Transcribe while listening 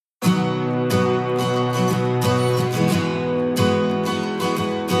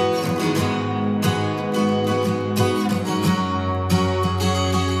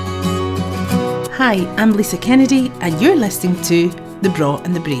Hi, I'm Lisa Kennedy and you're listening to The Braw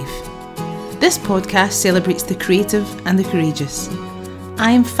and the Brave. This podcast celebrates the creative and the courageous.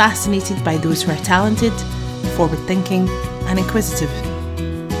 I am fascinated by those who are talented, forward-thinking and inquisitive.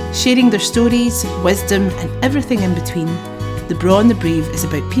 Sharing their stories, wisdom and everything in between, The Braw and the Brave is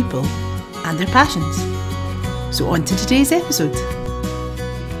about people and their passions. So on to today's episode.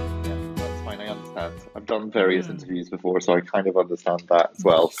 That's fine, I understand. I've done various interviews before, so I kind of understand that as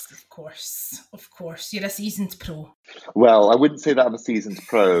well. Yes, of course. You're a seasoned pro. Well, I wouldn't say that I'm a seasoned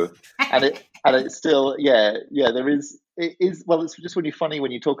pro. And it's still, there is, it's just really funny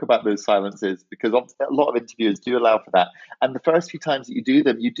when you talk about those silences, because a lot of interviewers do allow for that. And the first few times that you do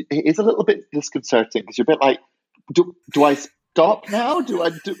them, it is a little bit disconcerting, because you're a bit like, do I stop now? Do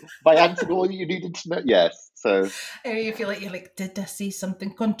I answer all you needed to know? Yes. So you feel like you're like, did I say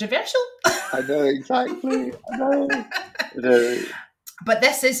something controversial? I know, exactly. I know. But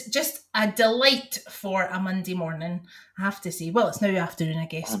this is just a delight for a Monday morning, I have to say. Well, it's now afternoon, I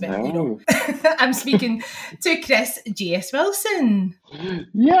guess, but you know, I'm speaking to Chris J.S. Wilson.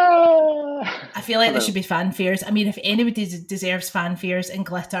 Yeah! I feel like there should be fanfares. I mean, if anybody deserves fanfares and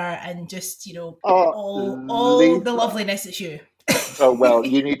glitter and just, you know, all the loveliness, it's you. Oh, well,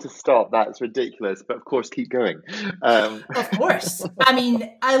 you need to stop. That's ridiculous. But of course, keep going. Of course. I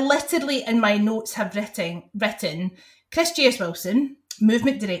mean, I literally in my notes have written Chris J.S. Wilson,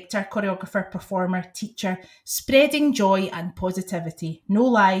 movement director, choreographer, performer, teacher, spreading joy and positivity. No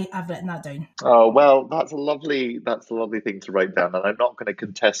lie, I've written that down. Oh, well, that's a lovely thing to write down, and I'm not going to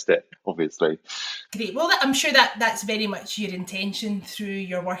contest it, obviously. Great. Well, I'm sure that's very much your intention through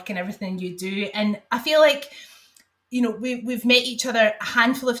your work and everything you do. And I feel like, you know, we've met each other a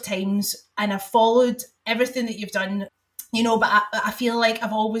handful of times and I've followed everything that you've done, you know, but I feel like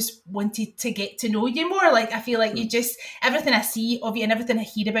I've always wanted to get to know you more. Like, I feel like you just, everything I see of you and everything I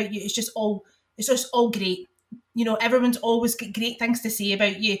hear about you, it's just all great. You know, everyone's always got great things to say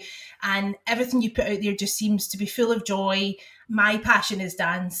about you, and everything you put out there just seems to be full of joy. My passion is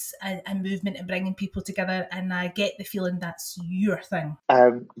dance and movement and bringing people together, and I get the feeling that's your thing.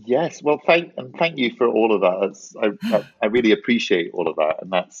 Yes, well, thank you for all of that. I really appreciate all of that,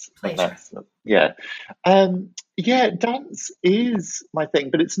 and that's dance is my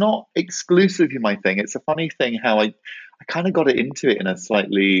thing, but it's not exclusively my thing. It's a funny thing how I kind of got into it in a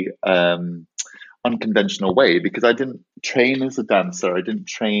slightly unconventional way, because I didn't train as a dancer. I didn't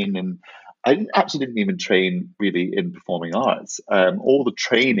even train really in performing arts. All the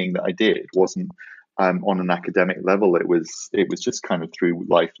training that I did wasn't on an academic level. It was just kind of through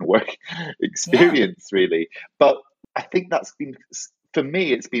life and work experience, really. But I think that's been, for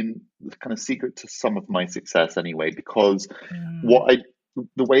me, it's been the kind of secret to some of my success anyway, because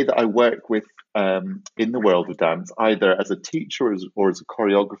the way that I work with in the world of dance, either as a teacher or as a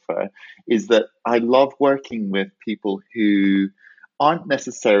choreographer, is that I love working with people who aren't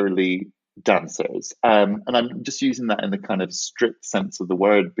necessarily dancers. And I'm just using that in the kind of strict sense of the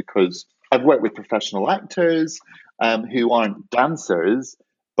word, because I've worked with professional actors who aren't dancers,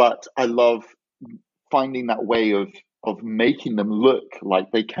 but I love finding that way of making them look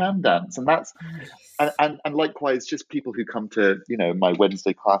like they can dance. And that's and likewise, just people who come to, you know, my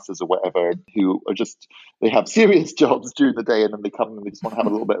Wednesday classes or whatever, who are just, they have serious jobs during the day and then they come and they just want to have a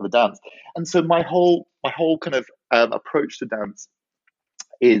little bit of a dance. And so my whole kind of approach to dance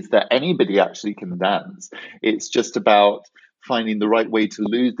is that anybody actually can dance. It's just about finding the right way to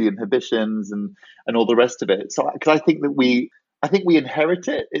lose the inhibitions and all the rest of it. So, because I think we inherit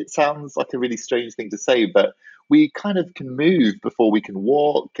it. It sounds like a really strange thing to say, but we kind of can move before we can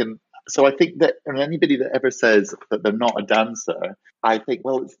walk. And so I think that, and anybody that ever says that they're not a dancer, I think,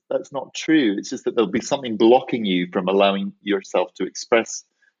 well, that's not true. It's just that there'll be something blocking you from allowing yourself to express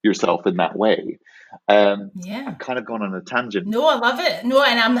yourself in that way. I've kind of gone on a tangent. No, I love it. No,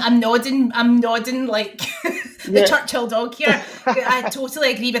 and I'm nodding like the Churchill dog here. I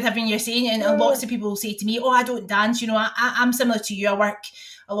totally agree with everything you're saying, and lots of people will say to me, "Oh, I don't dance." You know, I'm similar to you. I work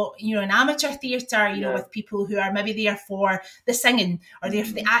a lot, you know, in amateur theatre, you know, with people who are maybe there for the singing or there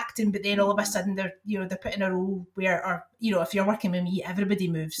for the acting, but then all of a sudden they're put in a role where, or you know, if you're working with me, everybody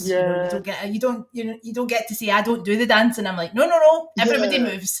moves. Yeah. You don't get to say I don't do the dance, and I'm like, no, everybody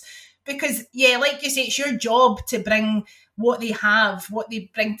moves. Because, like you say, it's your job to bring what they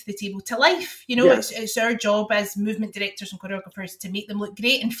bring to the table to life. You know, it's our job as movement directors and choreographers to make them look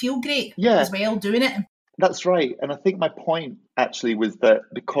great and feel great as well doing it. That's right. And I think my point actually was that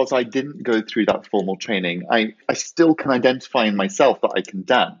because I didn't go through that formal training, I still can identify in myself that I can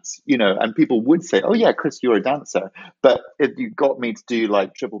dance, and people would say, oh, yeah, Chris, you're a dancer. But if you got me to do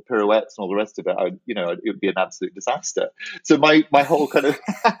like triple pirouettes and all the rest of it, it would be an absolute disaster. So my whole kind of,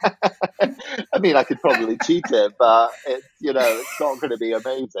 I mean, I could probably cheat it, but it's not going to be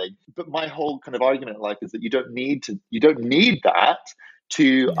amazing. But my whole kind of argument in life is that you don't need that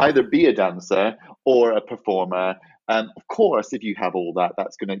to either No. be a dancer or a performer. Of course, if you have all that,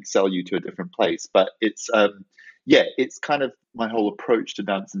 that's going to excel you to a different place. But it's kind of my whole approach to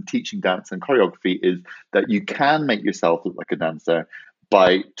dance and teaching dance and choreography is that you can make yourself look like a dancer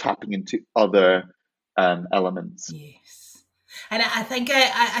by tapping into other elements. Yes. And I think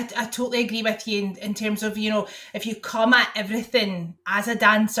I totally agree with you in terms of, if you come at everything as a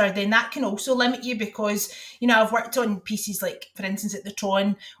dancer, then that can also limit you because, I've worked on pieces like, for instance, at the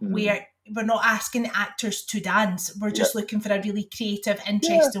Tron, Mm. where we're not asking the actors to dance. We're Yeah, just looking for a really creative, yeah,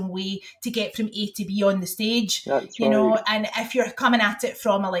 interesting way to get from A to B on the stage, that's right. and if you're coming at it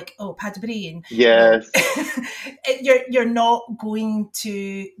from a like, oh, Padbury, and, Yes. you're not going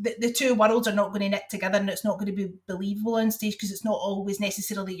to, the two worlds are not going to knit together and it's not going to be believable on stage because it's not always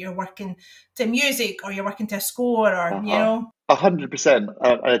necessarily you're working to music or you're working to a score or, Uh-huh. 100%.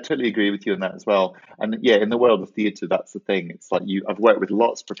 I totally agree with you on that as well. And yeah, in the world of theatre, that's the thing. It's like I've worked with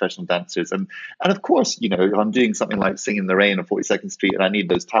lots of professional dancers, and of course, if I'm doing something like Singing in the Rain on 42nd Street, and I need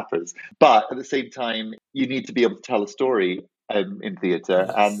those tappers. But at the same time, you need to be able to tell a story in theatre,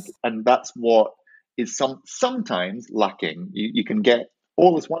 and yes. and that's what is sometimes lacking. You can get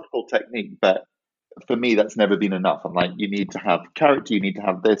all this wonderful technique, but for me, that's never been enough. I'm like, you need to have character, you need to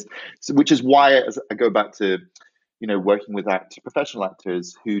have this, so, which is why as I go back to working with professional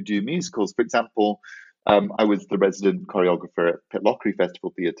actors who do musicals. For example, I was the resident choreographer at Pitlochry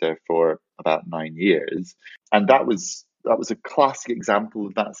Festival Theatre for about 9 years, and that was a classic example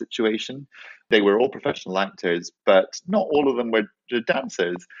of that situation. They were all professional actors, but not all of them were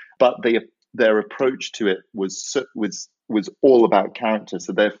dancers. But their approach to it was all about character.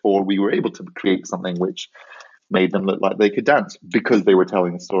 So therefore, we were able to create something which made them look like they could dance because they were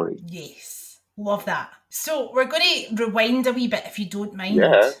telling a story. Yes. Love that. So we're going to rewind a wee bit if you don't mind.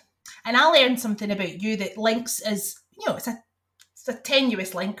 Yeah, And I learned something about you that links is, it's a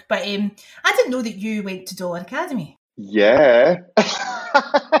tenuous link, but I didn't know that you went to Dollar Academy. yeah.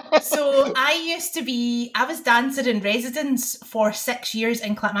 So I was dancer in residence for 6 years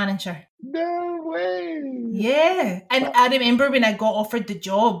in Clackmannanshire. No way. Yeah. And I remember when I got offered the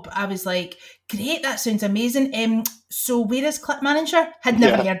job, I was like, great, that sounds amazing. So where is Clackmannanshire? Had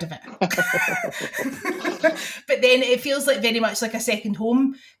never Yeah. heard of it. But then it feels like very much like a second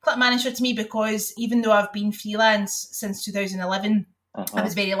home, Clackmannanshire, to me, because even though I've been freelance since 2011, I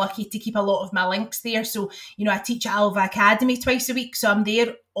was very lucky to keep a lot of my links there. So, I teach at Alva Academy twice a week, so I'm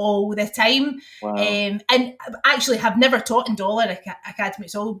there all the time. Wow. And actually have never taught in Dollar Academy.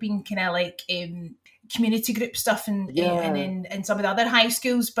 It's all been kind of like community group stuff and in some of the other high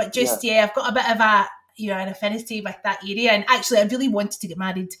schools. But just, I've got a bit of an affinity with that area. And actually, I really wanted to get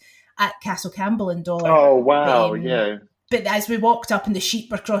married at Castle Campbell in Dollar. Oh, wow. But, Yeah. But as we walked up and the sheep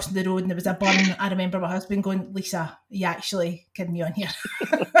were crossing the road and there was a bun, I remember my husband going, Lisa, you actually kidding me on here?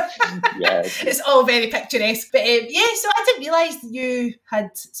 Yeah. It's all very picturesque. But so I didn't realise you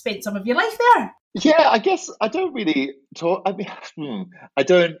had spent some of your life there. Yeah, I guess I don't really talk. I mean, I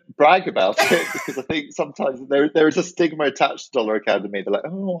don't brag about it because I think sometimes there is a stigma attached to Dollar Academy. They're like,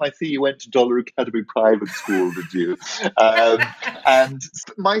 oh, I see you went to Dollar Academy private school, did you? And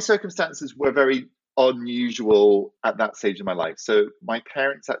my circumstances were very unusual at that stage of my life. So my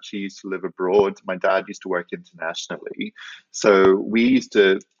parents actually used to live abroad. My dad used to work internationally. So we used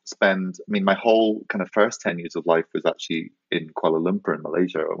to my whole kind of first 10 years of life was actually in Kuala Lumpur in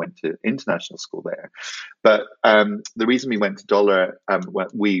Malaysia. I went to international school there. But the reason we went to Dollar,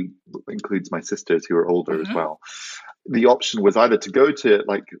 we includes my sisters who are older as well. The option was either to go to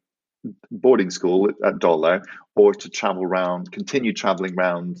like boarding school at Dollar or to continue traveling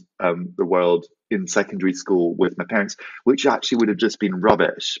around the world in secondary school with my parents, which actually would have just been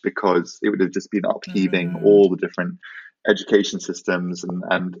rubbish because it would have just been upheaving all the different education systems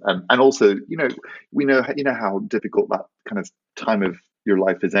and also we know how difficult that kind of time of your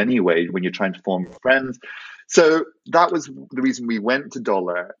life is anyway when you're trying to form friends. So that was the reason we went to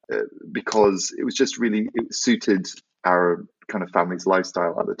Dollar because it was just really it suited our kind of family's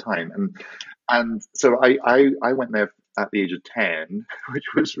lifestyle at the time and so I went there at the age of 10 which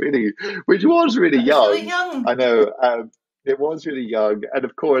was really young. Really young. I know. It was really young, and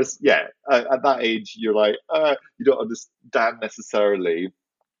of course, at that age, you're like, you don't understand necessarily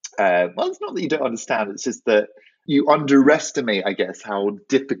well, it's not that you don't understand. It's just that you underestimate, I guess, how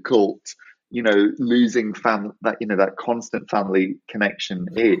difficult, losing that constant family connection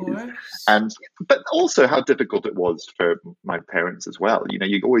Of is, course. and but also how difficult it was for my parents as well.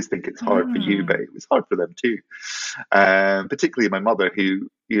 You always think it's hard for you, but Mm. it was hard for them too. Particularly my mother, who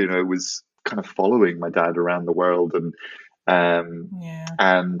was kind of following my dad around the world, um, Yeah.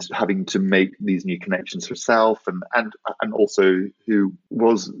 and having to make these new connections herself, and also who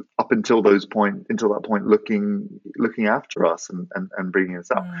was up until that point looking after us and bringing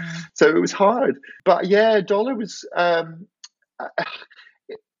us up. Mm. So it was hard, but yeah, Dollar was.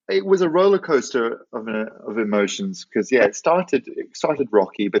 It was a roller coaster of emotions, because it started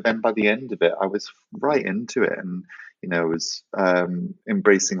rocky, but then by the end of it, I was right into it, and was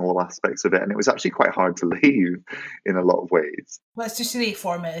embracing all aspects of it, and it was actually quite hard to leave in a lot of ways. Well, it's just really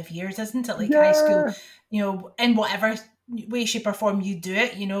formative years, isn't it? Like high school, Yeah, in whatever way, shape, or form you do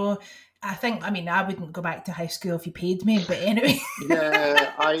it, I think, I wouldn't go back to high school if you paid me, but anyway.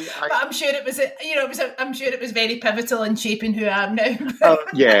 yeah. But I'm sure it was, I'm sure it was very pivotal in shaping who I am now.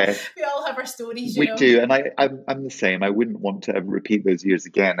 Yeah, We all have our stories, we do, and I'm the same. I wouldn't want to ever repeat those years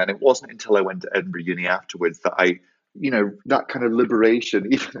again. And it wasn't until I went to Edinburgh Uni afterwards that that kind of liberation,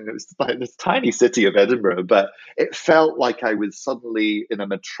 even it was like this tiny city of Edinburgh, but it felt like I was suddenly in a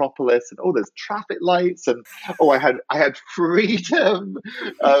metropolis, and there's traffic lights, and I had freedom,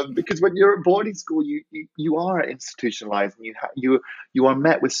 because when you're at boarding school, you are institutionalized, and you are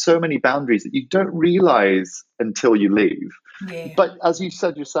met with so many boundaries that you don't realize until you leave. Yeah. But as you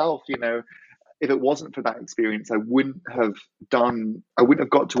said yourself, if it wasn't for that experience, I wouldn't have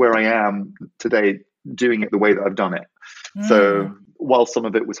got to where I am today doing it the way that I've done it. Mm. So while some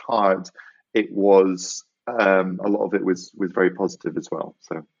of it was hard, it was a lot of it was very positive as well.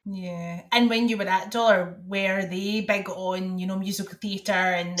 So Yeah. And when you were at Dollar, were they big on, musical theatre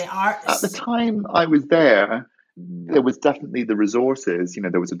and the at the arts? time I was there was definitely the resources.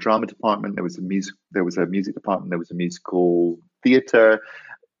 There was a drama department, there was a music department, there was a musical theatre.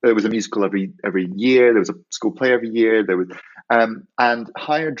 There was a musical every year. There was a school play every year. There was, and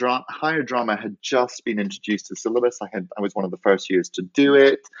higher drama had just been introduced to the syllabus. I was one of the first years to do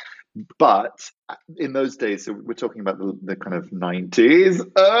it, but in those days, so we're talking about the kind of 90s.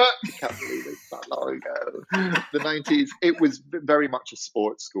 I can't believe it's that long ago. The 90s. It was very much a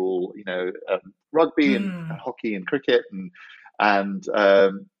sports school. Rugby and Mm. hockey and cricket, and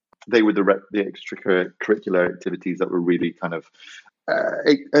they were the extracurricular activities that were really kind of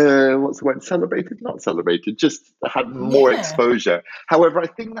what's the word? Celebrated, not celebrated, just had more Yeah. exposure. However, I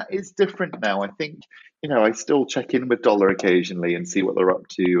think that is different now. I think, I still check in with Dollar occasionally and see what they're up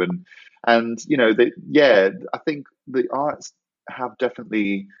to, and I think the arts have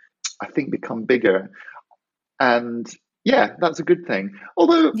definitely, I think, become bigger, and yeah, that's a good thing.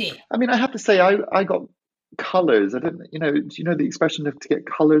 Although, Yeah. I have to say, I got colors. I don't, do you know the expression of to get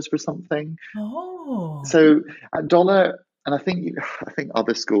colors for something? Oh. So at Dollar, and I think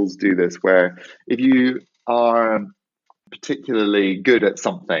other schools do this, where if you are particularly good at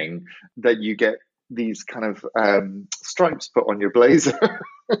something, that you get these kind of stripes put on your blazer.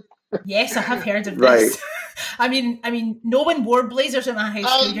 Yes, I have heard of Right. this. No one wore blazers at my high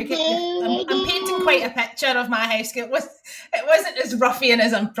school. I know, I'm painting quite a picture of my high school. It wasn't as ruffian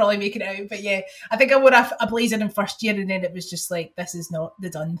as I'm probably making it out, but yeah, I think I wore a blazer in first year, and then it was just like, this is not the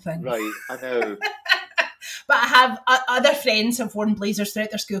done thing. right, I know. But I have other friends have worn blazers throughout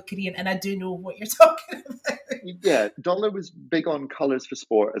their school career, and I do know what you're talking about. Yeah, Dollar was big on colours for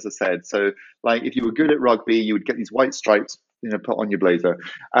sport, as I said. So, like, if you were good at rugby, you would get these white stripes, put on your blazer.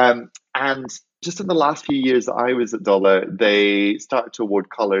 And just in the last few years that I was at Dollar, they started to award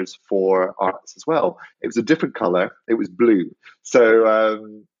colours for arts as well. It was a different colour; it was blue.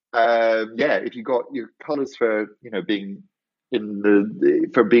 So, yeah, if you got your colours for being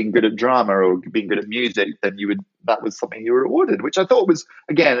for being good at drama or being good at music, then that was something you were awarded, which I thought was,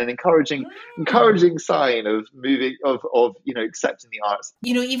 again, an Mm. encouraging sign of moving of accepting the arts.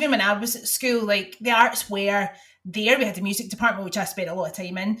 Even when I was at school, like the arts were there. We had a music department, which I spent a lot of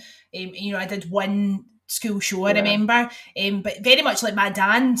time in. I did one school show, I Yeah, remember, but very much like my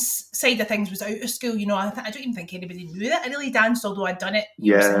dance side of things was out of school. I don't even think anybody knew that I really danced, although I'd done it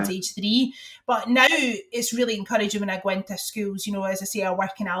since yeah, age 3. But now it's really encouraging when I go into schools. As I say, I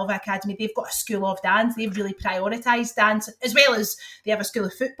work in Alva Academy. They've got a school of dance. They've really prioritised dance, as well as they have a school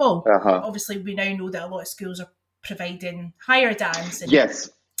of football. uh-huh. Obviously, we now know that a lot of schools are providing higher dance and Yes,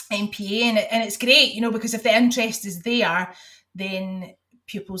 MPA, and it's great, because if the interest is there, then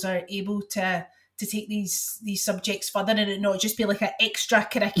pupils are able to to take these subjects further and it not just be like an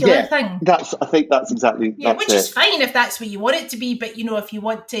extracurricular thing. I think that's exactly which is fine if that's what you want it to be. But if you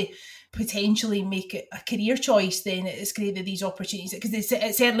want to potentially make it a career choice, then it's great that these opportunities, because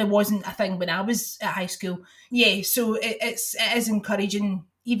it certainly wasn't a thing when I was at high school. So it is encouraging,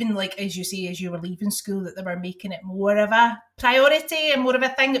 even like as you say, as you were leaving school, that they were making it more of a priority and more of a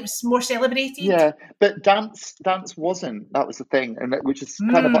thing that was more celebrated. Yeah, but dance wasn't. That was the thing, and which is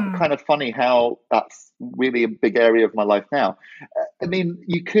kind of funny how that's really a big area of my life now. I mean,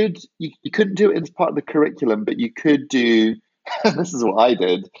 you couldn't do it as part of the curriculum, but you could do. This is what I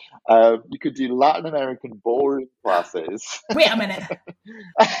did. You could do Latin American ballroom classes. Wait a minute.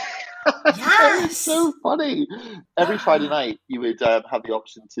 Yes, it's so funny. Every Friday night, you would have the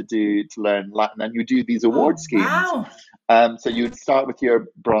option to learn Latin, and you do these award schemes. Wow. So you would start with your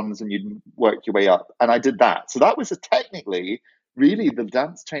bronze, and you'd work your way up. And I did that. So that was technically really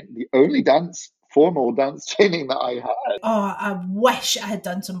the only formal dance training that I had. Oh, I wish I had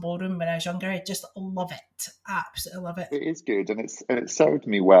done some ballroom when I was younger. I just love it. Absolutely love it. It is good, and it served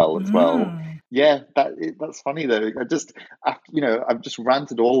me well as well. Yeah, that's funny though. I've just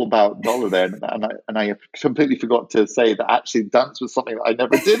ranted all about dollar there, and I completely forgot to say that actually dance was something that I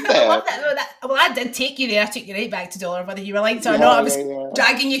never did there. I love that. Well, I did take you there. I took you right back to dollar, whether you were like it or not. I was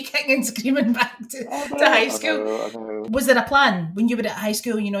dragging you kicking and screaming back to high school. I know. Was there a plan when you were at high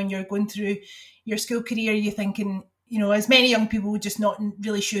school? And you're going through your school career, you thinking, as many young people, just not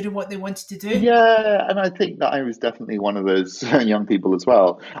really sure of what they wanted to do? Yeah, and I think that I was definitely one of those young people as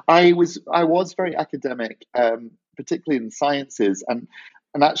well. I was very academic, particularly in sciences, and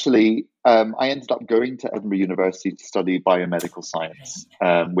actually I ended up going to Edinburgh University to study biomedical science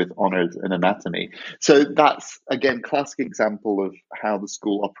with honours in anatomy. So that's, again, classic example of how the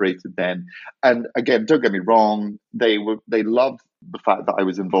school operated then. And again, don't get me wrong, they loved the fact that I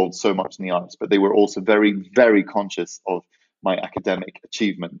was involved so much in the arts, but they were also very, very conscious of my academic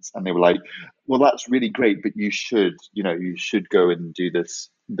achievements. And they were like, well, that's really great, but you should go and do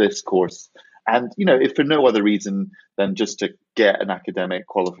this course. And, if for no other reason than just to get an academic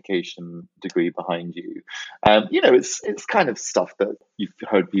qualification degree behind you. It's kind of stuff that you've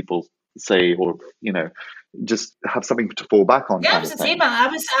heard people say, or, just have something to fall back on. Yeah, I was the same.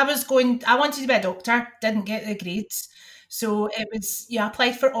 I wanted to be a doctor, didn't get the grades. So it was, I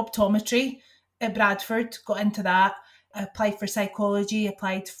applied for optometry at Bradford, got into that. I applied for psychology,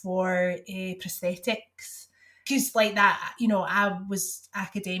 applied for prosthetics. Because like that, I was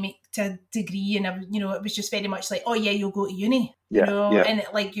academic to a degree, and it was just very much like, oh yeah, you'll go to uni, and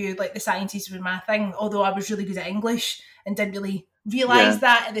like the sciences were my thing. Although I was really good at English and didn't really realise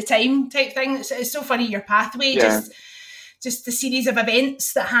that at the time, type thing. It's so funny, your pathway, just the series of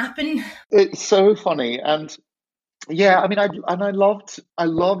events that happen. It's so funny, and yeah, I mean, I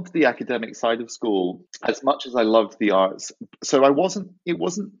loved the academic side of school as much as I loved the arts. So it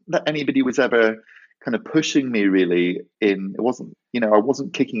wasn't that anybody was ever kind of pushing me really it wasn't, I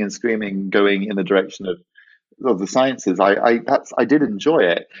wasn't kicking and screaming going in the direction of the sciences. I did enjoy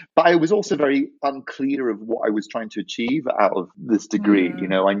it, but I was also very unclear of what I was trying to achieve out of this degree.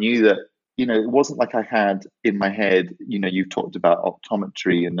 I knew that, it wasn't like I had in my head, you've talked about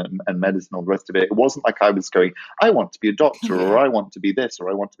optometry and medicine, all the rest of it. It wasn't like I was going, I want to be a doctor, or I want to be this, or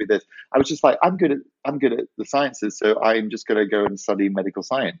I want to be this. I was just like, I'm good at the sciences, so I'm just going to go and study medical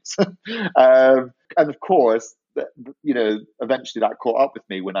science. And of course, eventually that caught up with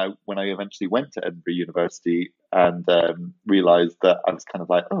me when I eventually went to Edinburgh University and realised that I was kind of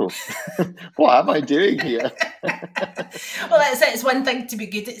like, oh, what am I doing here? Well, that's it. It's one thing to be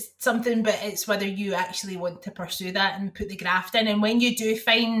good at something, but it's whether you actually want to pursue that and put the graft in. And when you do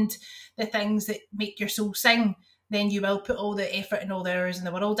find the things that make your soul sing, then you will put all the effort and all the hours in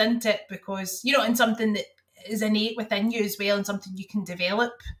the world into it, because and something that is innate within you as well, and something you can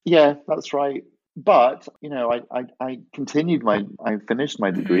develop. Yeah, that's right. But I finished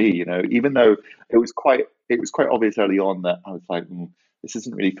my degree. Even though it was quite obvious early on that I was like, this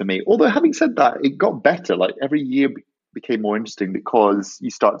isn't really for me. Although having said that, it got better. Like every year became more interesting because you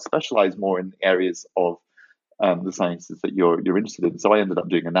start to specialize more in areas of the sciences that you're interested in. So I ended up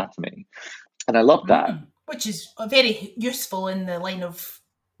doing anatomy, and I loved that, which is very useful in the line of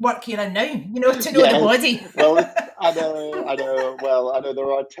work you're in now. To know the body. Well, I know. Well, I know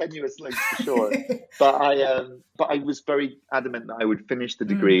there are tenuous links for sure, but I was very adamant that I would finish the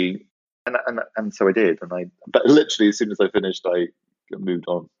degree, and so I did. But literally as soon as I finished, I moved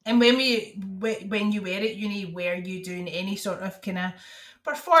on. And when you were at uni, were you doing any sort of kind of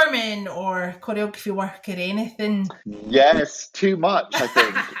performing or choreography work or anything? Yes, too much, I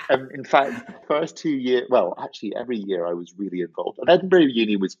think. In fact, first 2 years, well, actually, every year I was really involved. And Edinburgh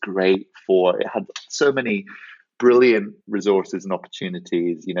Uni was great it had so many brilliant resources and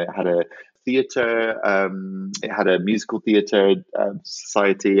opportunities. You know, it had a theatre, it had a musical theatre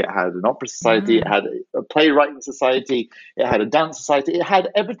society, it had an opera society, it had a playwriting society, it had a dance society, it had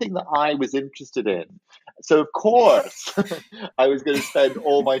everything that I was interested in. So, of course, I was going to spend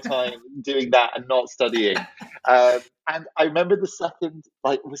all my time doing that and not studying. And I remember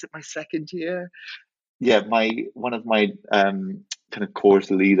was it my second year? Yeah, my one of my kind of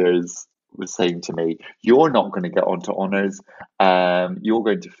course leaders was saying to me, "You're not going to get onto honors. You're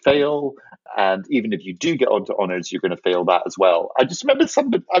going to fail, and even if you do get onto honors, you're going to fail that as well." I just remember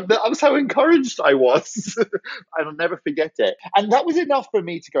that was how encouraged I was. I'll never forget it, and that was enough for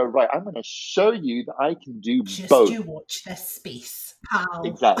me to go, right, I'm going to show you that I can do Just both. you watch this space, pal.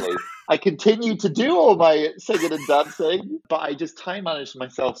 Exactly. I continued to do all my singing and dancing, but I just time managed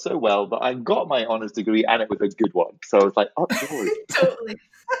myself so well that I got my honours degree and it was a good one. So I was like, up yours. Totally.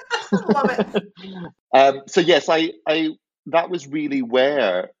 Love it. So yes, I that was really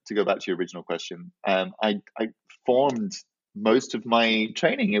where, to go back to your original question, I formed most of my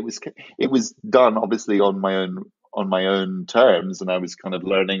training. It was done obviously on my own terms, and I was kind of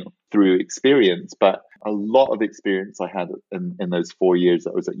learning through experience. But a lot of experience I had in those 4 years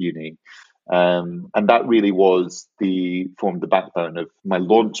that I was at uni. And that really formed the backbone of my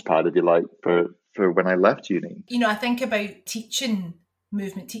launch pad, if you like, for when I left uni. You know, I think about teaching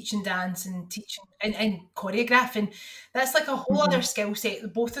movement, teaching dance and teaching and choreographing. That's like a whole other skill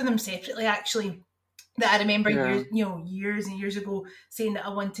set, both of them separately actually, that I remember Yeah. years and years ago saying that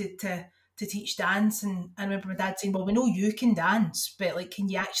I wanted to teach dance, and I remember my dad saying, well, we know you can dance, but like, can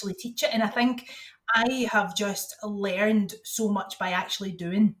you actually teach it? And I think I have just learned so much by actually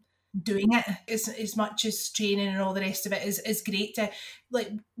doing it, as much as training and all the rest of it is great to,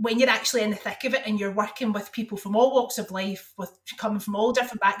 like, when you're actually in the thick of it and you're working with people from all walks of life, with coming from all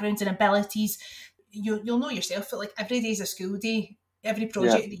different backgrounds and abilities. You'll know yourself that like every day's a school day. Every Yeah.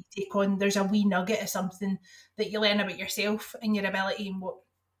 project that you take on, there's a wee nugget of something that you learn about yourself and your ability and what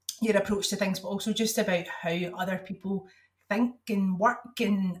your approach to things, but also just about how other people think and work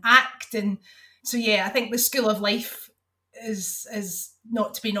and act. And so yeah, I think the school of life is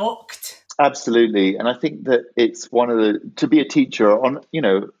not to be knocked. Absolutely. And I think that it's to be a teacher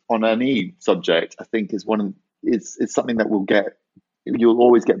on any subject, I think it's something that you'll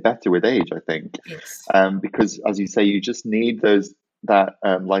always get better with age, I think. Yes. Because as you say, you just need that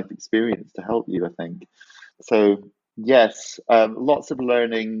life experience to help you, I think. So yes, lots of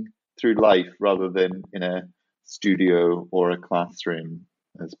learning through life rather than in a studio or a classroom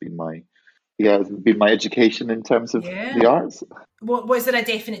has been my education in terms of Yeah. the arts. Was there a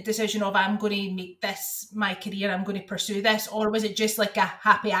definite decision of, I'm going to make this my career, I'm going to pursue this, or was it just like a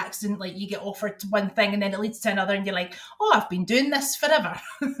happy accident, like you get offered one thing and then it leads to another and you're like, oh, I've been doing this forever?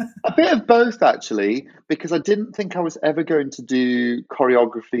 A bit of both, actually, because I didn't think I was ever going to do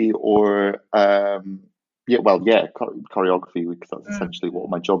choreography or choreography, because that's essentially what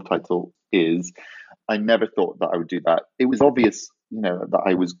my job title is. I never thought that I would do that. It was obvious, that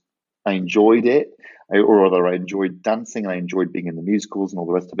I enjoyed it, or rather, I enjoyed dancing, and I enjoyed being in the musicals and all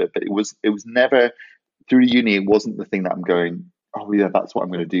the rest of it. But it was never through uni. It wasn't the thing that I'm going, oh yeah, that's what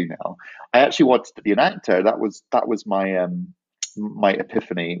I'm going to do now. I actually wanted to be an actor. That was my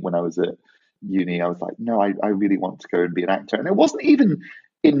epiphany when I was at uni. I was like, no, I really want to go and be an actor. And it wasn't even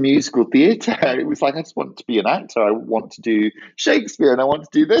in musical theatre. It was like, I just want to be an actor. I want to do Shakespeare and I want to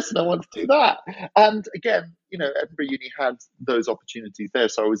do this and I want to do that. And again, Edinburgh Uni had those opportunities there.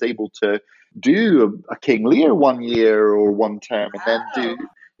 So I was able to do a King Lear one year or one term and then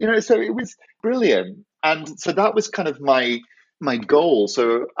so it was brilliant. And so that was kind of my goal.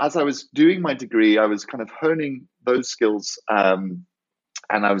 So as I was doing my degree, I was kind of honing those skills, and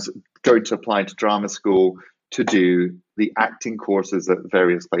I was going to apply to drama school to do the acting courses at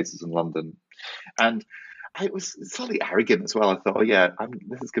various places in London. And I was slightly arrogant as well. I thought, oh yeah,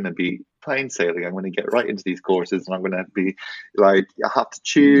 this is going to be plain sailing. I'm going to get right into these courses, and I'm going to be like, I have to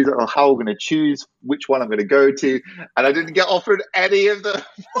choose, or how I'm going to choose which one I'm going to go to. And I didn't get offered any of them.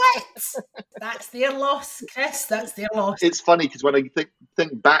 What? That's their loss, Chris. That's their loss. It's funny because when I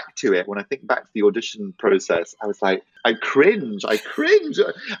think back to it, when I think back to the audition process, I was like, I cringe,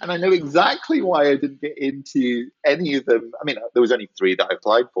 and I know exactly why I didn't get into any of them. I mean, there was only 3 that I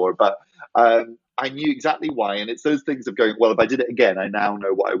applied for, but I knew exactly why. And it's those things of going, well, if I did it again, I now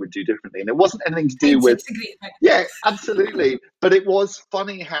know what I would do differently. And it wasn't anything to do with, yeah, absolutely. But it was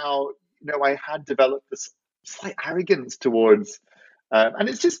funny how I had developed this slight arrogance towards And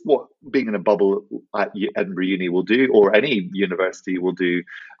it's just what being in a bubble at Edinburgh Uni will do, or any university will do,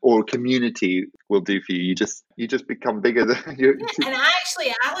 or community will do for you. You just become bigger than you. Yeah, and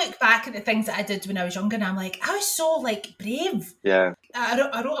I look back at the things that I did when I was younger, and I'm like, I was so like brave. Yeah, I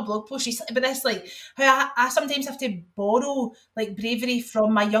wrote a blog post recently about this, like how I sometimes have to borrow like bravery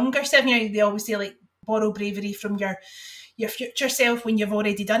from my younger self. You know, they always say like borrow bravery from your future self when you've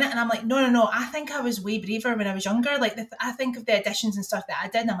already done it. And I'm like, no. I think I was way braver when I was younger. Like I think of the auditions and stuff that I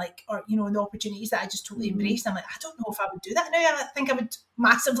did, and I'm like, or you know, the opportunities that I just totally embraced. I'm like, I don't know if I would do that now. I think I would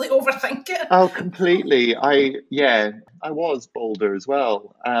massively overthink it. oh, completely. I was bolder as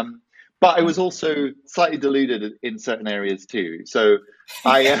well. But I was also slightly deluded in certain areas too. So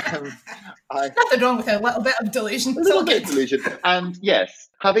I I Nothing wrong with a little bit of delusion. a It's all little bit good. of delusion. And yes,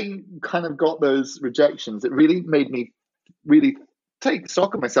 having kind of got those rejections, it really made me really take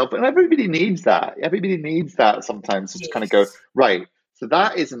stock of myself. And everybody needs that. Everybody needs that sometimes, just to kind of go, Yes. right. So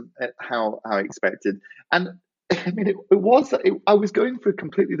that isn't how I expected. And I mean, I was going for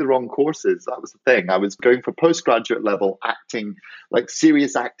completely the wrong courses. That was the thing. I was going for postgraduate level acting, like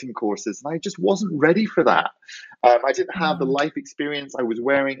serious acting courses, and I just wasn't ready for that. I didn't have the Mm. life experience I was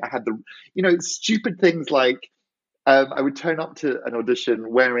wearing. I had stupid things like I would turn up to an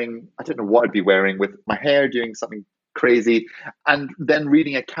audition wearing, I don't know what I'd be wearing, with my hair doing something crazy, and then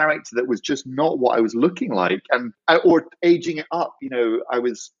reading a character that was just not what I was looking like, or aging it up. I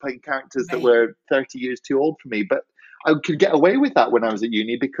was playing characters that Right. were 30 years too old for me, but I could get away with that when I was at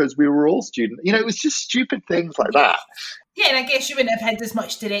uni because we were all students. It was just stupid things like Yeah. that. Yeah, and I guess you wouldn't have had as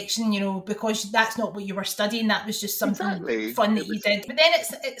much direction, you know, because that's not what you were studying. That was just something Exactly. fun that It you was did. But then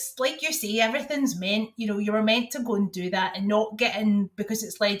it's like you say, everything's meant, you know, you were meant to go and do that and not get in because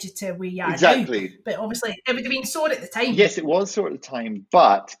it's led you to where you are now. exactly. But obviously, it would have been sore at the time. Yes, it was sort of time,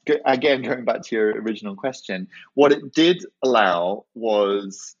 but again, going back to your original question, what it did allow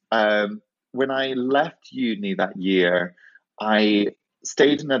was when I left uni that year, I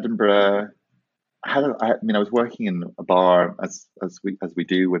stayed in Edinburgh. I was working in a bar as we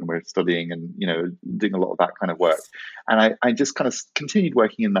do when we're studying, and doing a lot of that kind of work, Yes. and I just kind of continued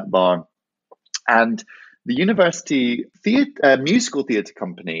working in that bar. And the university musical theatre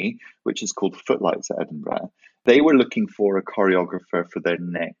company, which is called Footlights at Edinburgh, they were looking for a choreographer for their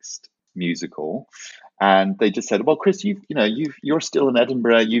next musical, and they just said, "Well, Chris, you're still in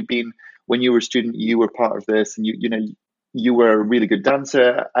Edinburgh. You've been when you were a student, you were part of this, and you were a really good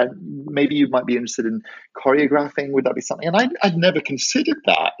dancer, and maybe you might be interested in choreographing. Would that be something?" And I'd never considered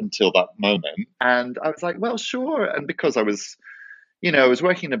that until that moment, and I was like, "Well, sure." And because I was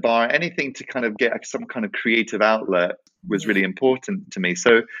working in a bar, anything to kind of get some kind of creative outlet was Yeah. really important to me.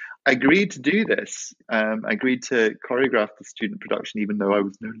 So I agreed to do this. I agreed to choreograph the student production, even though I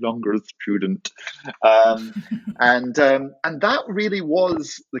was no longer a student. Um, and that really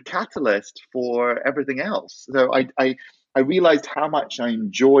was the catalyst for everything else. So I realized how much I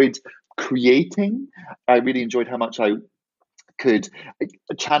enjoyed creating. I really enjoyed how much I could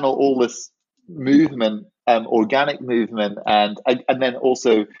channel all this movement, organic movement, and then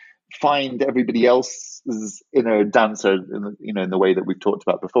also find everybody else's inner dancer, in the way that we've talked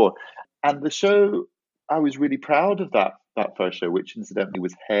about before. And the show, I was really proud of that first show, which incidentally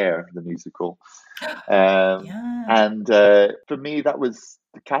was Hair, the musical. Um, Yeah. and for me, that was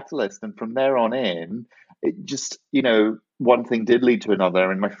the catalyst. And from there on in, it just, one thing did lead to another.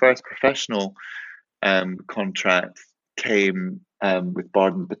 And my first professional contract came with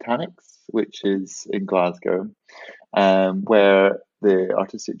Barden Botanics, which is in Glasgow, where the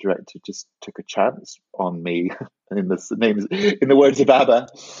artistic director just took a chance on me, in the words of ABBA,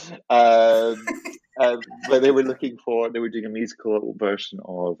 where they were doing a musical version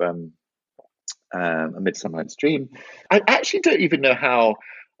of A Midsummer Night's Dream. I actually don't even know how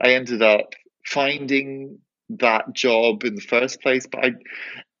I ended up finding that job in the first place, but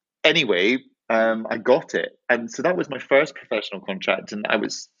anyway, I got it. And so that was my first professional contract, and I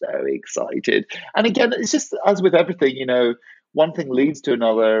was so excited. And again, it's just as with everything, one thing leads to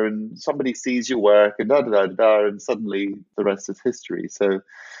another, and somebody sees your work, and da da da da, and suddenly the rest is history. So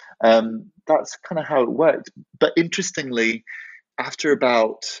that's kind of how it worked. But interestingly, after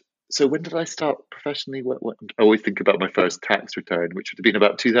so when did I start professionally? I always think about my first tax return, which would have been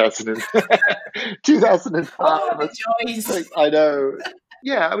about 2005. Oh, the joys. I know.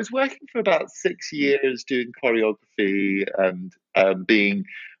 Yeah, I was working for about 6 years doing choreography and being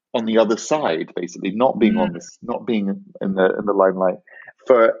on the other side, basically not being Mm. not being in the limelight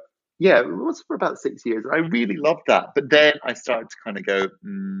for yeah, it was for about 6 years. I really loved that, but then I started to kind of go,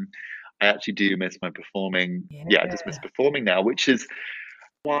 I actually do miss my performing. Yeah. Yeah, I just miss performing now, which is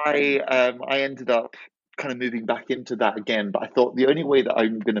why I ended up kind of moving back into that again. But I thought the only way that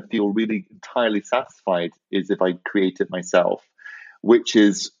I'm going to feel really entirely satisfied is if I create it myself, which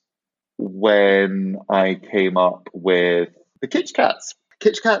is when I came up with the Kitsch Cats.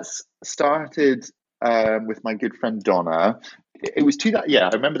 Kitsch Cats started with my good friend Donna. It was I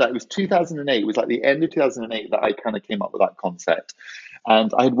remember that. It was 2008. It was like the end of 2008 that I kind of came up with that concept.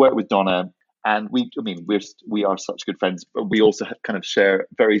 And I had worked with Donna, and we are such good friends, but we also kind of share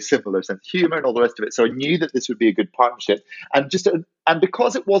very similar sense of humor and all the rest of it. So I knew that this would be a good partnership, and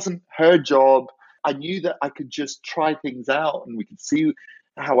because it wasn't her job, I knew that I could just try things out, and we could see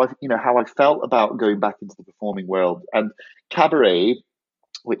how I felt about going back into the performing world. And cabaret,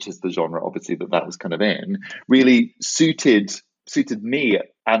 which is the genre obviously that was kind of in, really suited me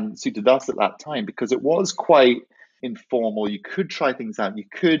and suited us at that time, because it was quite informal. You could try things out. You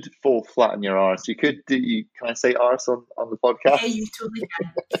could fall flat on your arse. You could do. Can I say arse on the podcast? Yeah, you totally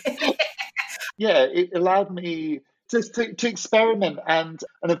can. Yeah, it allowed me just to experiment, and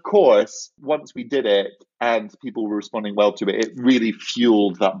of course, once we did it and people were responding well to it, it really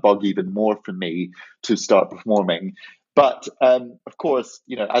fueled that bug even more for me to start performing. But of course,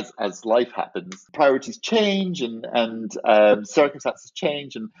 as life happens, priorities change, and circumstances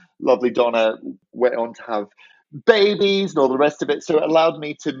change, and lovely Donna went on to have babies and all the rest of it. So it allowed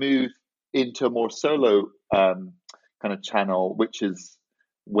me to move into a more solo kind of channel, which is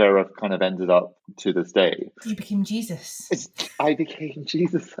where I've kind of ended up to this day. You became Jesus. I became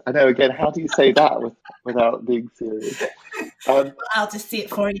Jesus. I know. Again, how do you say that without being serious? I'll just say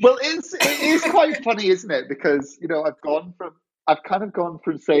it for you. Well, it is quite funny, isn't it? Because I've kind of gone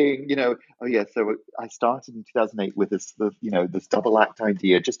from saying, oh yeah, so I started in 2008 with this double act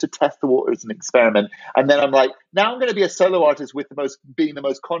idea just to test the waters and experiment, and then I'm like, now I'm going to be a solo artist with being the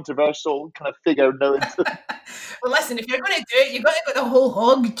most controversial kind of figure known to. Well, listen, if you're going to do it, you've got to go the whole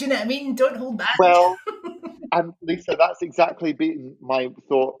hog. Do you know what I mean? Don't hold back. Well, and Lisa, that's exactly been my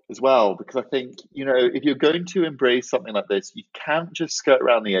thought as well, because I think, if you're going to embrace something like this, you can't just skirt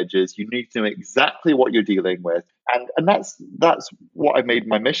around the edges. You need to know exactly what you're dealing with. And that's what I made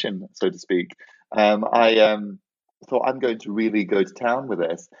my mission, so to speak. I thought I'm going to really go to town with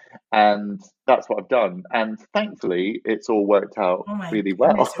this, and that's what I've done. And thankfully, it's all worked out really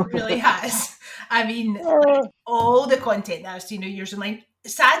well. It really has. I mean, all the content that I've seen of yours online,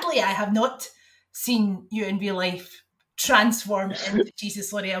 sadly, I have not seen you in real life transform into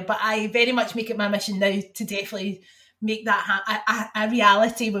Jesus L'Oreal, but I very much make it my mission now to definitely make that a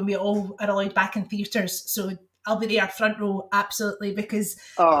reality when we all are allowed back in theatres. So I'll be there front row, absolutely, because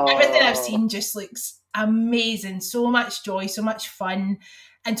everything I've seen just looks amazing. So much joy, so much fun,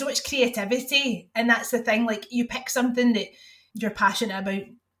 and so much creativity. And that's the thing, like, you pick something that you're passionate about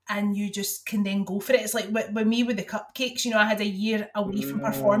and you just can then go for it. It's like with me with the cupcakes, I had a year away from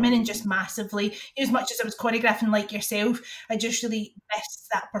performing, and just massively, as much as I was choreographing like yourself, I just really missed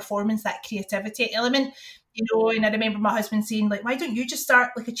that performance, that creativity element. And I remember my husband saying, like, why don't you just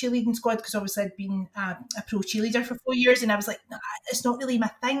start like a cheerleading squad? Because obviously I'd been a pro cheerleader for 4 years, and I was like, no, it's not really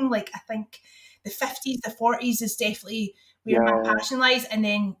my thing. Like, I think the 50s, the 40s is definitely where my passion lies. And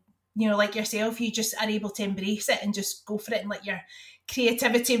then, like yourself, you just are able to embrace it and just go for it and let your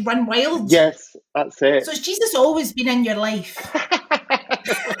creativity run wild. Yes, that's it. So has Jesus always been in your life?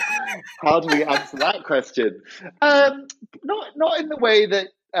 How do we answer that question? Not in the way that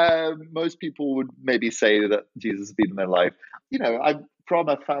most people would maybe say that Jesus has been in their life. I'm from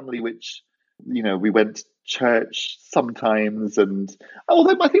a family which, we went to church sometimes, and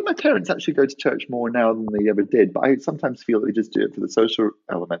although I think my parents actually go to church more now than they ever did, but I sometimes feel they just do it for the social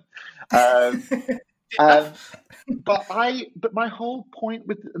element. But my whole point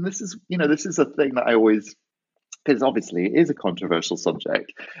with, and this is a thing that I always, because obviously it is a controversial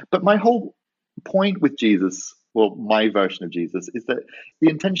subject, but my whole point with Jesus, well, my version of Jesus, is that the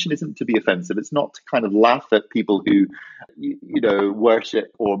intention isn't to be offensive. It's not to kind of laugh at people who, worship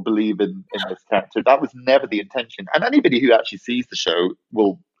or believe in this character. That was never the intention. And anybody who actually sees the show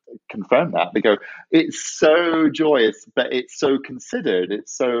will confirm that. They go, it's so joyous, but it's so considered.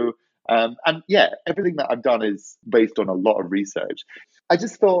 It's so, and yeah, everything that I've done is based on a lot of research. I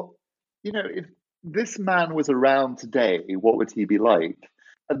just thought, if this man was around today, what would he be like?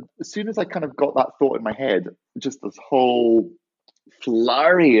 And as soon as I kind of got that thought in my head, just this whole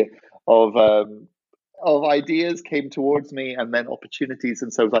flurry of ideas came towards me, and then opportunities.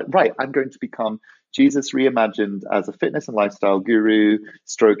 And so I was like, right, I'm going to become Jesus reimagined as a fitness and lifestyle guru,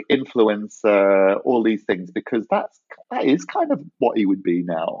 stroke influencer, all these things, because that is kind of what he would be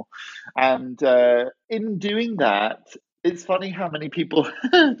now. And in doing that, it's funny how many people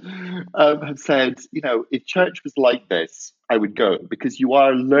have said, if church was like this, I would go, because you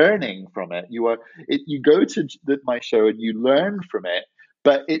are learning from it. You go to my show and you learn from it,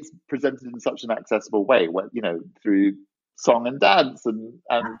 but it's presented in such an accessible way, through song and dance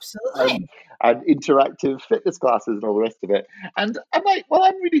Absolutely. and interactive fitness classes and all the rest of it. And I'm like, well,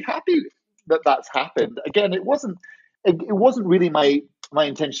 I'm really happy that that's happened. Again, it wasn't really my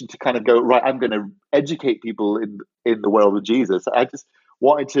intention to kind of go, right, I'm going to educate people in the world of Jesus. I just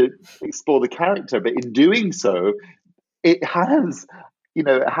wanted to explore the character, but in doing so, it has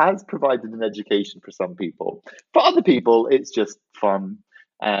it has provided an education for some people. For other people, it's just fun,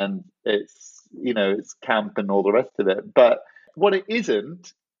 and it's camp and all the rest of it. But what it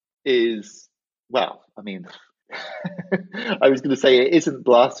isn't is, well, I mean, I was going to say it isn't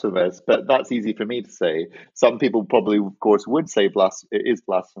blasphemous, but that's easy for me to say. Some people probably, of course, would say it is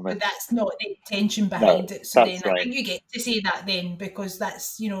blasphemous. But that's not the intention No, behind it. So then that's I right. think you get to say that then, because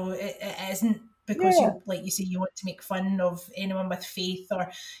that's, it isn't because Yeah, you, like you say, you want to make fun of anyone with faith,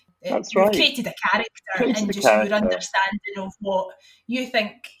 or that's you've right. created a character, Created and a just your character. understanding of what you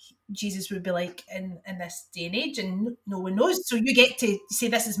think Jesus would be like in this day and age, and no one knows. So you get to say,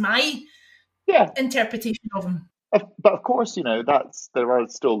 this is my Yeah. interpretation of him. But of course, there are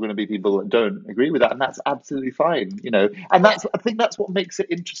still going to be people that don't agree with that, and that's absolutely fine. And Yeah. I think that's what makes it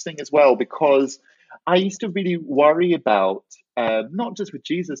interesting as well, because I used to really worry about, not just with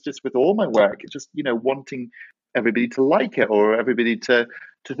Jesus, just with all my work, just wanting everybody to like it, or everybody to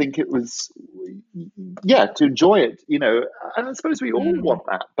think it was, yeah, to enjoy it. And I suppose we all Mm. want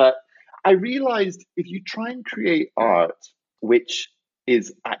that, but I realized if you try and create art which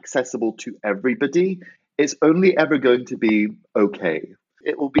is accessible to everybody, it's only ever going to be okay.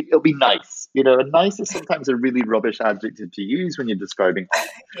 It'll be nice. And nice is sometimes a really rubbish adjective to use when you're describing art.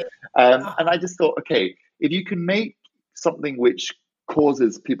 Yeah. And I just thought, okay, if you can make something which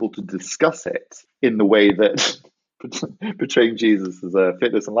causes people to discuss it in the way that portraying Jesus as a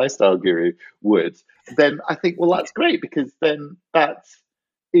fitness and lifestyle guru would, then I think, well, that's great, because then that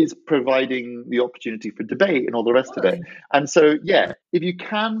is providing the opportunity for debate and all the rest of it. Totally. And so, yeah, if you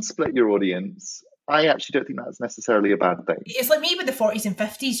can split your audience, I actually don't think that's necessarily a bad thing. It's like me with the 40s and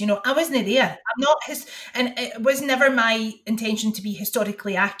 50s, I wasn't there. I'm not and it was never my intention to be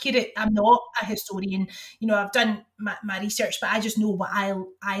historically accurate. I'm not a historian. I've done my research, but I just know what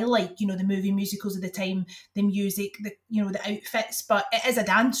I like, the movie musicals of the time, the music, the outfits, but it is a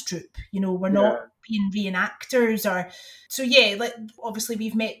dance troupe. We're not Yeah. being reenactors, or so. Yeah, like, obviously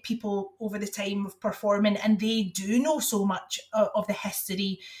we've met people over the time of performing, and they do know so much of the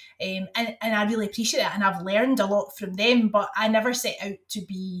history, and I really appreciate it, and I've learned a lot from them. But I never set out to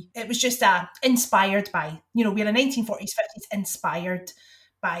be. It was just inspired by. We're a 1940s, 50s inspired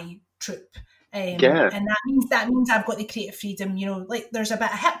by troupe. Yeah. And that means I've got the creative freedom. Like, there's a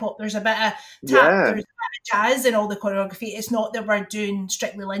bit of hip hop, there's a bit of tap, Yeah. there's a bit of jazz, and all the choreography. It's not that we're doing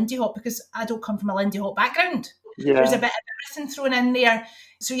strictly Lindy Hop, because I don't come from a Lindy Hop background. There's a Yeah. bit of everything thrown in there.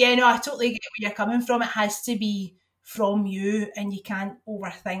 So yeah, no, I totally get where you're coming from. It has to be from you, and you can't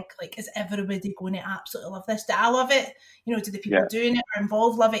overthink, like, is everybody going to absolutely love this? Do I love it? Do the people Yeah. doing it or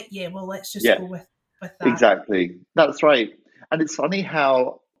involved love it? Yeah, well, let's just Yeah. go with that. Exactly. That's right. And it's funny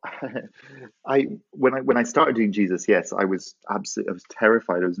how when I started doing Jesus, yes, I was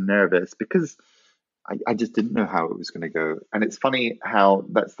terrified. I was nervous, because I just didn't know how it was going to go. And it's funny how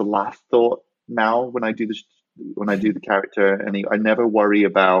that's the last thought now when I do the character, and I never worry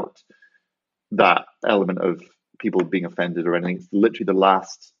about that element of people being offended or anything. It's literally the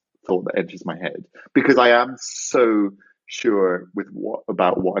last thought that enters my head, because I am so sure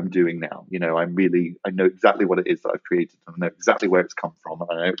about what I'm doing now. I know exactly what it is that I've created, and I know exactly where it's come from,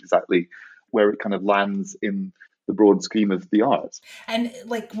 and I know exactly where it kind of lands in the broad scheme of the art. And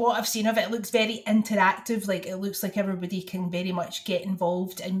like, what I've seen of it, it looks very interactive. Like, it looks like everybody can very much get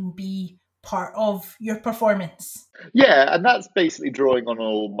involved and be part of your performance. Yeah, and that's basically drawing on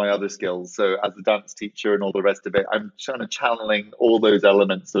all my other skills. So as a dance teacher and all the rest of it, I'm kind of channeling all those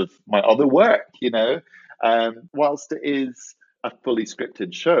elements of my other work, whilst it is a fully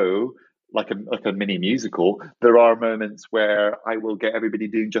scripted show, like a mini musical, there are moments where I will get everybody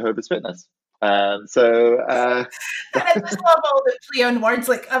doing Jehovah's Fitness. So And I just love all the play on words.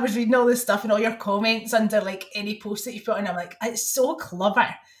 Like, I was reading all this stuff and all your comments under, like, any post that you put, and I'm like, it's so clever.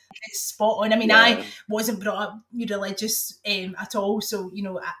 It's spot on. I mean, Yeah. I wasn't brought up religious at all, so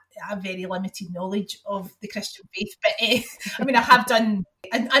I have very limited knowledge of the Christian faith. But I mean, I have done.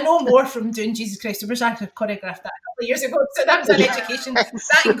 I know more from doing Jesus Christ Superstar. I choreographed that a couple of years ago, so that was an education. That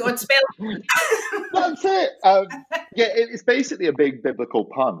and Godspell. That's it. Yeah, it's basically a big biblical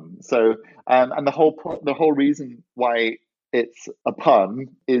pun. So, and the whole reason why it's a pun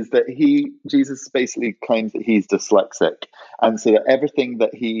is that Jesus basically claims that he's dyslexic, and so that everything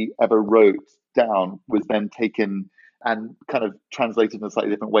that he ever wrote down was then taken and kind of translated in a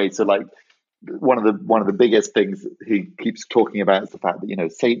slightly different way. So, like, one of the biggest things he keeps talking about is the fact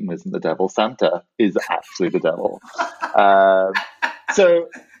that Satan isn't the devil, Santa is actually the devil. So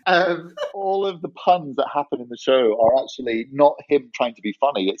all of the puns that happen in the show are actually not him trying to be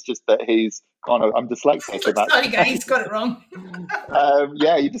funny. It's just that he's gone, I'm dyslexic. Sorry, guys, got it wrong.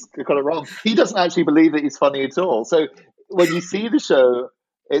 Yeah, you just got it wrong. He doesn't actually believe that he's funny at all. So when you see the show,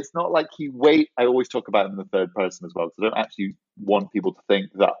 it's not like I always talk about it in the third person as well, because I don't actually want people to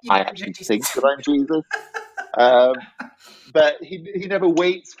think that I actually think that I'm Jesus. But he never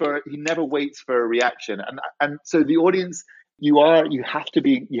waits for a reaction, and so the audience, you have to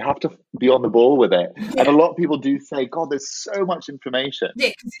be on the ball with it. Yeah. And a lot of people do say, God, there's so much information.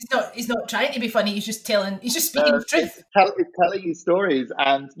 Yeah, because he's not trying to be funny, he's just speaking the truth. It's telling you stories,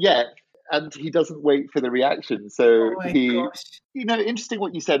 and he doesn't wait for the reaction. So interesting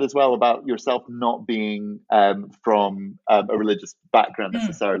what you said as well about yourself not being from a religious background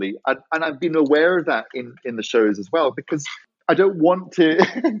necessarily. And I've been aware of that in the shows as well, because I don't want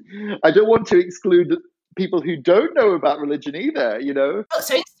to exclude people who don't know about religion either, Well, it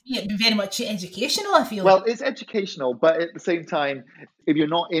sounds to be very much educational, I feel. Well, it's educational, but at the same time, if you're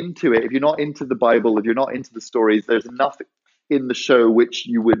not into it, if you're not into the Bible, if you're not into the stories, there's enough in the show which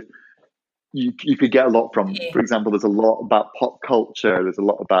you could get a lot from. Yeah. For example, there's a lot about pop culture, there's a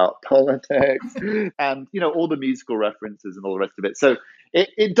lot about politics, and all the musical references and all the rest of it. So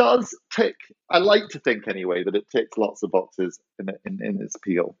it does tick. I like to think anyway that it ticks lots of boxes in its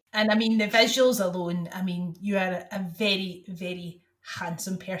appeal. And I mean, the visuals alone. I mean, you are a very, very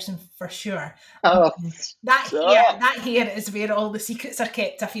handsome person for sure. Oh, that hair is where all the secrets are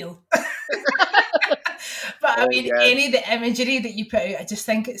kept, I feel. But I mean, any of the imagery that you put out, I just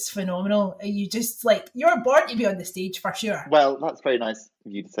think it's phenomenal. You just you're born to be on the stage for sure. Well, that's very nice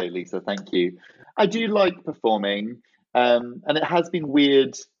of you to say, Lisa. Thank you. I do like performing, and it has been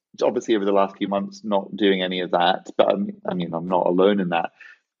weird, obviously, over the last few months, not doing any of that. But I mean, I'm not alone in that.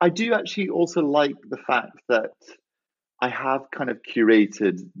 I do actually also like the fact that I have kind of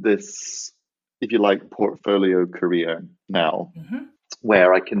curated this, if you like, portfolio career now,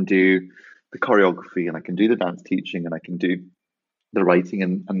 where I can do the choreography, and I can do the dance teaching, and I can do the writing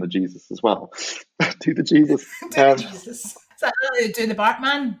and the Jesus as well. Do the Jesus. Do the Jesus. Is that doing the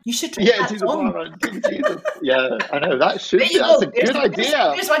Bartman? You should try that do song. The Bartman, do the Jesus. Yeah, I know, that's a good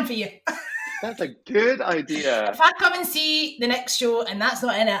idea. There's one for you. That's a good idea. If I come and see the next show and that's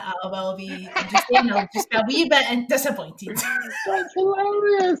not in it, I will be just be a wee bit disappointed. That's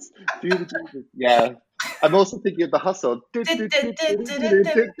hilarious. Do the Jesus. Yeah. I'm also thinking of The Hustle. Do the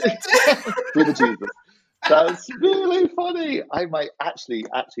Jesus. That's really funny. I might actually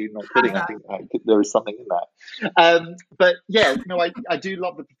not kidding. I think there is something in that. But yeah, I do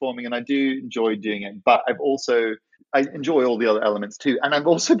love the performing, and I do enjoy doing it. But I enjoy all the other elements too. And I've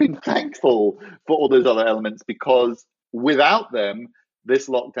also been thankful for all those other elements, because without them, this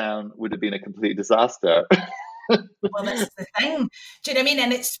lockdown would have been a complete disaster. Well, that's the thing. Do you know what I mean?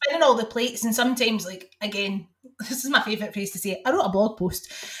 And it's spinning all the plates, and sometimes, again, this is my favourite phrase to say. I wrote a blog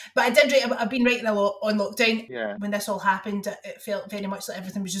post, but I've been writing a lot on lockdown. Yeah. When this all happened, it felt very much like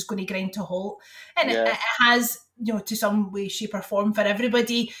everything was just going to grind to a halt, and it has, to some way, shape or form for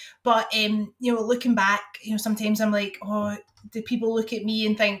everybody. But looking back, sometimes I'm like, oh, do people look at me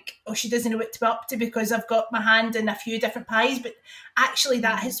and think, oh, she doesn't know what to be up to because I've got my hand in a few different pies? But actually,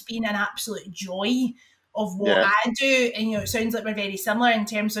 that has been an absolute joy of what I do, and it sounds like we're very similar in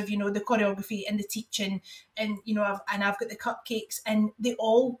terms of the choreography and the teaching, and I've got the cupcakes, and they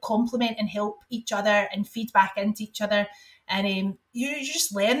all complement and help each other and feed back into each other, and you're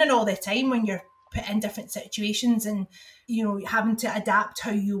just learning all the time when you're put in different situations, and having to adapt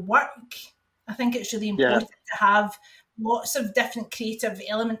how you work. I think it's really important to have lots of different creative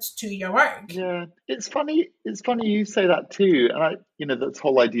elements to your work. Yeah, it's funny you say that too, and this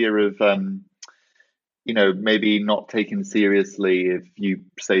whole idea of maybe not taken seriously if you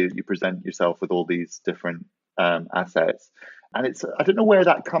say that you present yourself with all these different assets. And I don't know where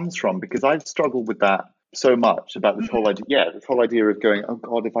that comes from, because I've struggled with that so much, about this whole idea. Yeah, this whole idea of going, oh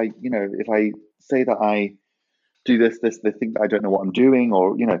God, if I say that do this. They think that I don't know what I'm doing,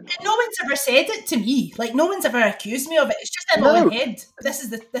 or No one's ever said it to me. Like, no one's ever accused me of it. It's just in my own no, head. This is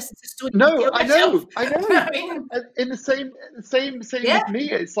the story I no, tell I myself. know, I You know know. what I mean? In the same Yeah. with me.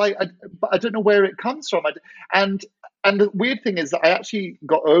 It's like, but I don't know where it comes from. And and the weird thing is that I actually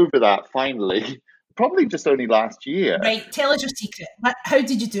got over that finally, probably just only last year. Right. Tell us your secret. How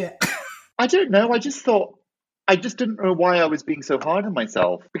did you do it? I don't know. I just thought, I just didn't know why I was being so hard on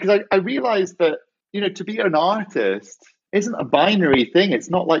myself, because I realized that, to be an artist isn't a binary thing. It's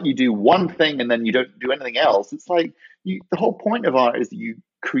not like you do one thing and then you don't do anything else. It's like the whole point of art is that you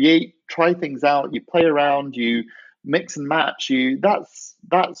create, try things out, you play around, you mix and match. That's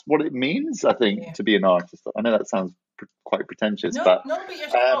what it means, I think, Yeah. to be an artist. I know that sounds quite pretentious, No, but no, but you're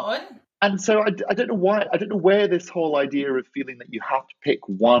spot on. and so I don't know why, I don't know where this whole idea of feeling that you have to pick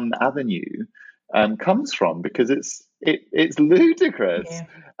one avenue comes from, because it's ludicrous.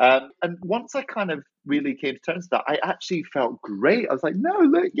 Yeah. And once I kind of really came to terms with that, I actually felt great. I was like, no,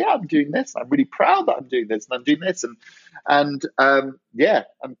 look, yeah, I'm doing this. I'm really proud that I'm doing this, and I'm doing this, and yeah,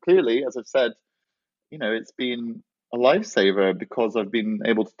 I'm clearly, as I've said, it's been a lifesaver, because I've been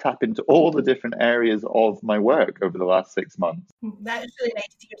able to tap into all the different areas of my work over the last 6 months. That's really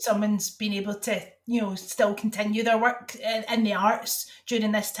nice to hear someone's been able to, still continue their work in the arts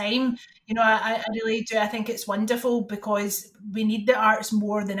during this time. I really do. I think it's wonderful, because we need the arts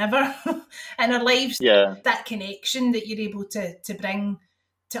more than ever in our lives. Yeah. That connection that you're able to bring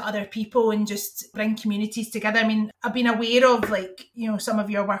to other people and just bring communities together. I mean, I've been aware of some of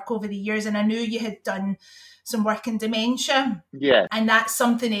your work over the years, and I knew you had done some work in dementia. Yeah. And that's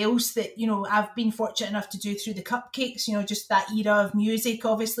something else that, I've been fortunate enough to do through the Cupcakes, just that era of music,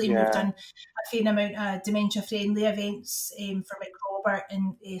 obviously. Yeah. And we've done a fair amount of dementia-friendly events for Mick Robert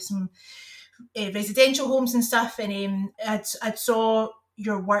and some residential homes and stuff. And I'd saw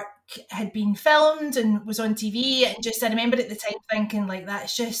your work had been filmed and was on TV, and I remember at the time thinking, like,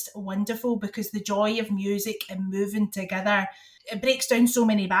 that's just wonderful, because the joy of music and moving together, it breaks down so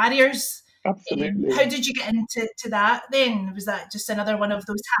many barriers. Absolutely. How did you get into that then? Was that just another one of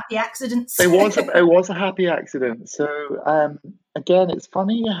those happy accidents? It was a happy accident. So again, it's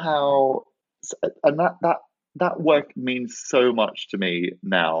funny how, and that work means so much to me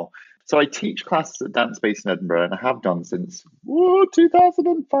now. So I teach classes at Dance Space in Edinburgh, and I have done since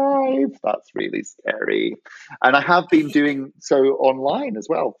 2005. That's really scary. And I have been doing so online as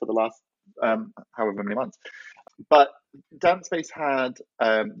well for the last however many months. But Dance Space had,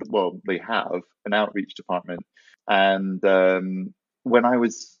 they have an outreach department. And when I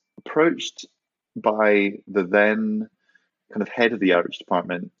was approached by the then kind of head of the outreach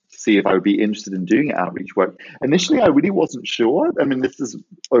department to see if I would be interested in doing outreach work, initially I really wasn't sure. I mean, this is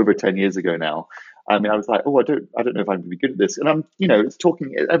over 10 years ago now. I mean, I was like, I don't know if I'm going to be good at this. And I'm, it's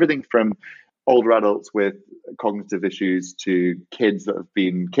talking everything from older adults with cognitive issues to kids that have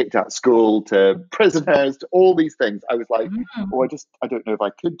been kicked out of school to prisoners to all these things. I was like, I don't know if I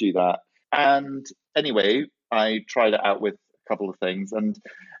could do that. And anyway, I tried it out with a couple of things and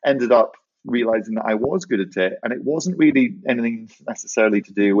ended up realizing that I was good at it. And it wasn't really anything necessarily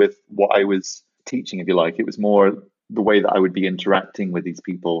to do with what I was teaching, if you like. It was more the way that I would be interacting with these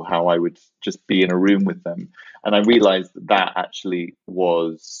people, how I would just be in a room with them. And I realized that actually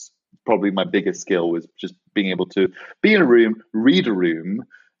was probably my biggest skill, was just being able to be in a room, read a room,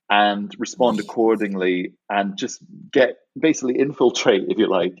 and respond accordingly, and just basically infiltrate, if you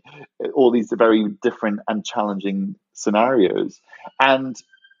like, all these very different and challenging scenarios. And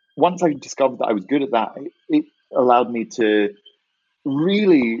once I discovered that I was good at that, it allowed me to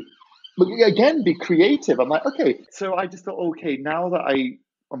really, again, be creative. I'm like, okay, so I just thought, okay, now that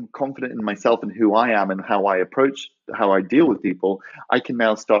I'm confident in myself and who I am and how I deal with people, I can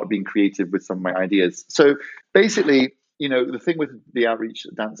now start being creative with some of my ideas. So basically, the thing with the outreach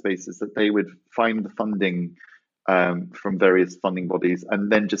Dance Space is that they would find the funding from various funding bodies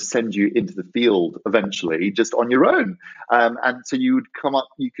and then just send you into the field eventually just on your own. And so you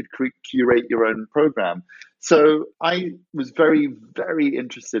could curate your own program. So I was very, very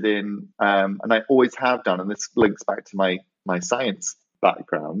interested in, and I always have done, and this links back to my science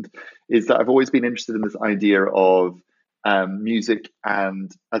background, is that I've always been interested in this idea of music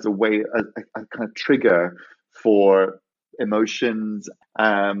and as a way, a kind of trigger for emotions.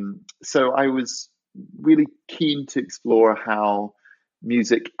 So I was really keen to explore how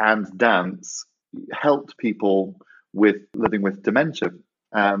music and dance helped people living with dementia.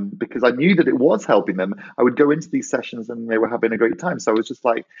 Because I knew that it was helping them. I would go into these sessions and they were having a great time. So I was just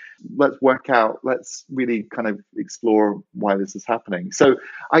like, let's work out, let's really kind of explore why this is happening. So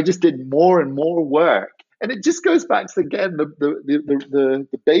I just did more and more work. And it just goes back to, again,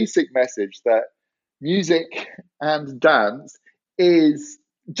 the basic message that music and dance is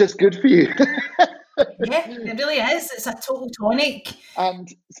just good for you. Yeah, it really is. It's a total tonic. And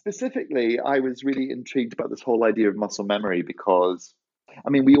specifically, I was really intrigued about this whole idea of muscle memory because, I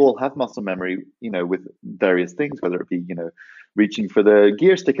mean, we all have muscle memory, with various things, whether it be, reaching for the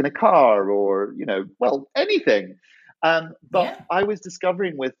gear stick in a car or, well, anything. But Yeah. I was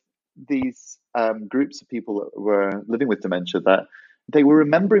discovering with these groups of people that were living with dementia that they were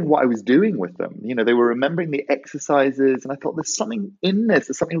remembering what I was doing with them. They were remembering the exercises, and I thought there's something in this.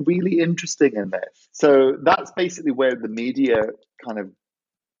 There's something really interesting in this. So that's basically where the media kind of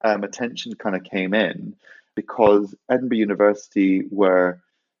attention kind of came in because Edinburgh University were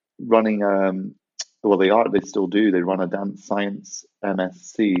running well they still do, they run a dance science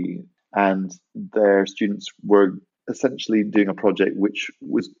MSc, and their students were essentially doing a project which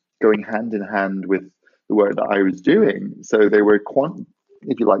was going hand in hand with the work that I was doing. So they were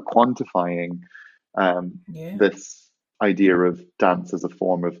if you like, quantifying Yeah. this idea of dance as a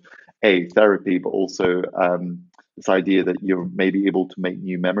form of therapy, but also this idea that you're maybe able to make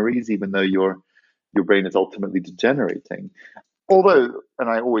new memories, even though your brain is ultimately degenerating. Although, and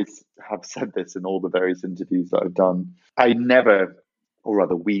I always have said this in all the various interviews that I've done, I never, or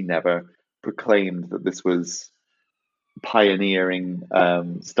rather, we never proclaimed that this was pioneering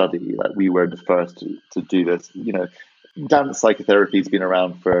study. Like we were the first to do this. Dance psychotherapy has been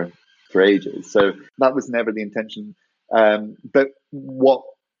around for ages, so that was never the intention. But what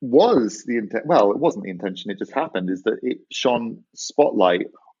was the intent? Well, it wasn't the intention. It just happened. Is that it shone spotlight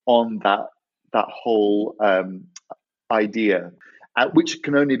on that whole idea, which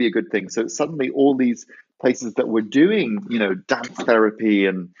can only be a good thing. So suddenly, all these places that were doing, dance therapy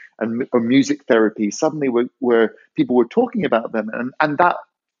and or music therapy, suddenly were people were talking about them, and that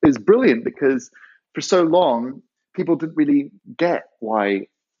is brilliant because for so long people didn't really get why,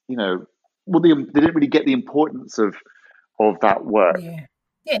 well, they didn't really get the importance of that work. Yeah.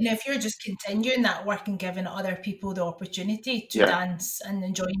 Yeah, and if you're just continuing that work and giving other people the opportunity to Yeah. dance and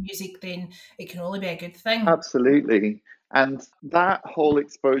enjoy music, then it can only be a good thing. Absolutely. And that whole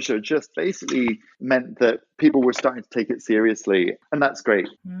exposure just basically meant that people were starting to take it seriously. And that's great.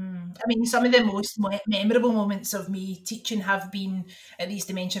 I mean, some of the most memorable moments of me teaching have been at these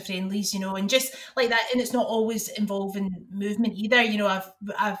dementia friendlies, and just like that. And it's not always involving movement either.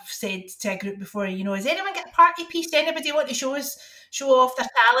 I've said to a group before, has anyone got a party piece? Anybody want to show off their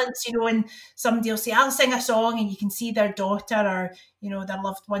talents? And somebody will say, I'll sing a song, and you can see their daughter or their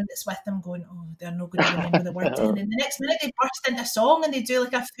loved one that's with them going, oh, they're not going to remember the words. And then the next minute they burst into song and they do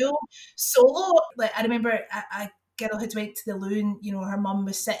like a full solo. Like I remember a girl had went to the loo and her mum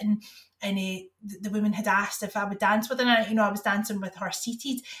was sitting and the woman had asked if I would dance with her, and I was dancing with her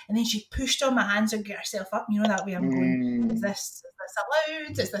seated, and then she pushed on my hands and get herself up, that way I'm going, is this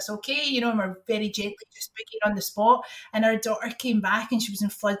allowed, is this okay, and we're very gently just speaking on the spot, and our daughter came back and she was in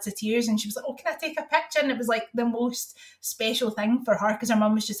floods of tears and she was like, oh, can I take a picture? And it was like the most special thing for her because her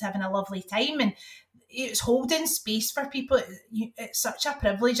mum was just having a lovely time, and it's holding space for people. It's such a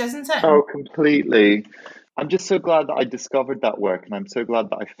privilege, isn't it? Oh, completely. I'm just so glad that I discovered that work, and I'm so glad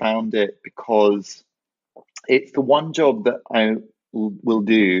that I found it because it's the one job that I will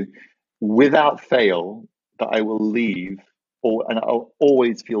do without fail that I will leave, and I'll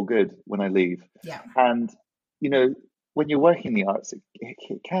always feel good when I leave. Yeah. And when you're working in the arts, it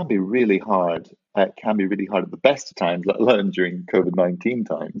can be really hard. It can be really hard at the best of times, let alone during COVID-19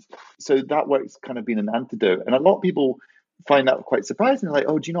 times. So that work's kind of been an antidote, and a lot of people find that quite surprising. They're like,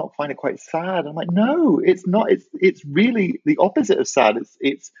 "Oh, do you not find it quite sad?" I'm like, "No, it's not. It's really the opposite of sad.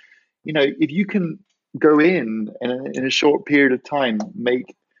 It's if you can go in a short period of time,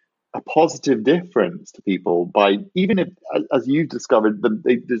 make a positive difference to people by, even if, as you've discovered,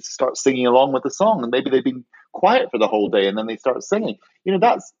 they just start singing along with the song, and maybe they've been quiet for the whole day and then they start singing.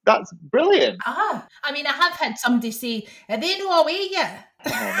 That's brilliant. I mean, I have had somebody say, are they no away yet?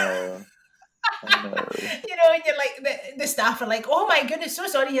 I know. I know. And you're like, the staff are like, oh my goodness, so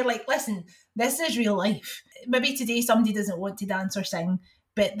sorry. You're like, listen, this is real life. Maybe today somebody doesn't want to dance or sing,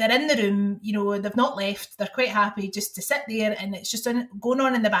 but they're in the room, they've not left. They're quite happy just to sit there, and it's just going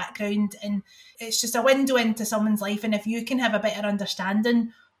on in the background, and it's just a window into someone's life. And if you can have a better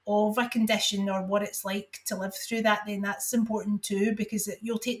understanding of a condition or what it's like to live through that, then that's important too, because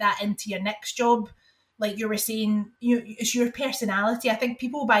you'll take that into your next job. Like you were saying, it's your personality. I think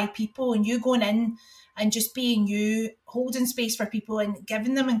people buy people, and you going in and just being you, holding space for people and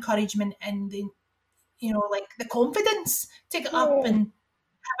giving them encouragement and like the confidence to get up Yeah. and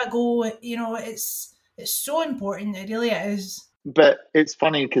have a go. It's so important. It really is. But it's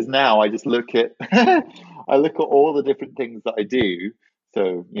funny because now I just look at I look at all the different things that I do.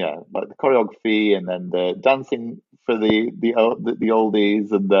 So yeah, like the choreography and then the dancing for the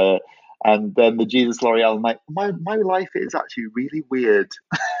oldies and then the Jesus L'Oreal. My life is actually really weird.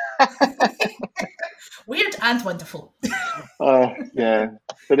 Weird and wonderful. Yeah,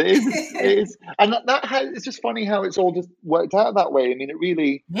 but it is, and it's just funny how it's all just worked out that way. I mean, it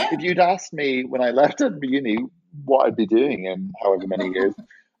really. Yeah. If you'd asked me when I left at uni what I'd be doing in however many years,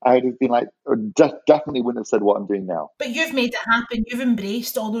 I'd have been like, or definitely wouldn't have said what I'm doing now. But you've made it happen. You've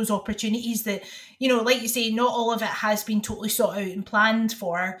embraced all those opportunities that, like you say, not all of it has been totally sought out and planned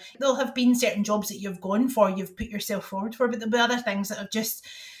for. There'll have been certain jobs that you've gone for, you've put yourself forward for, but there'll be other things that have just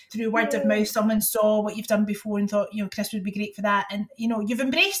through word of mouth, someone saw what you've done before and thought, Chris would be great for that. And, you've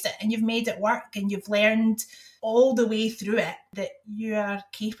embraced it and you've made it work and you've learned all the way through it that you are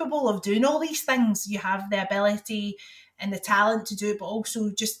capable of doing all these things. You have the ability and the talent to do it, but also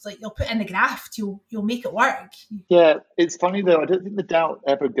just like you'll put in the graft, you'll make it work. Yeah, it's funny though. I don't think the doubt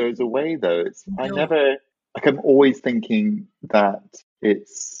ever goes away though. I No. never like I'm always thinking that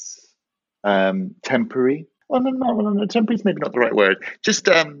it's temporary. Oh no, temporary is maybe not the right word. Just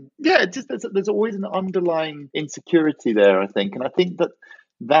yeah, just there's always an underlying insecurity there, I think, and I think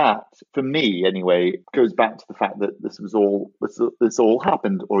that for me anyway goes back to the fact that this all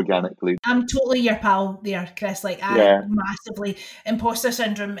happened organically. I'm totally your pal there, Chris. Like, I Yeah, massively, imposter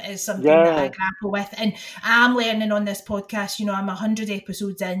syndrome is something that I yeah, grapple with. And I'm learning on this podcast, I'm 100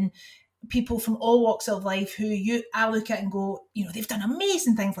 episodes in, people from all walks of life who I look at and go, they've done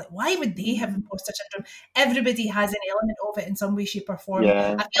amazing things. Like, why would they have imposter syndrome? Everybody has an element of it in some way, shape, or form.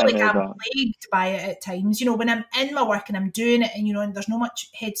 yeah. I feel I like know I'm that. plagued by it at times. When I'm in my work and I'm doing it and there's no much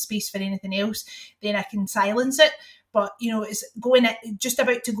headspace for anything else, then I can silence it. But it's just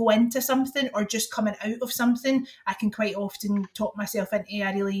about to go into something or just coming out of something. I can quite often talk myself into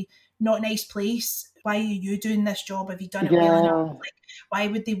a really not nice place. Why are you doing this job? Have you done it well enough? Yeah, Like, why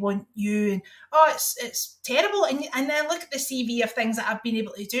would they want you? And it's terrible. And then look at the CV of things that I've been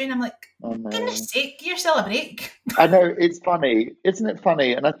able to do, and I'm like, I know. goodness sake, give yourself a break. I know it's funny, isn't it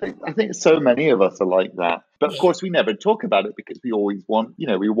funny? And I think so many of us are like that. But of Yeah, course, we never talk about it because we always want,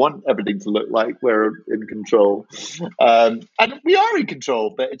 we want everything to look like we're in control, and we are in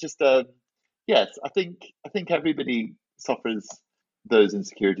control. But it just, yes, I think everybody suffers those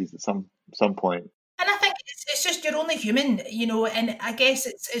insecurities at some point. and I think it's just you're only human, and I guess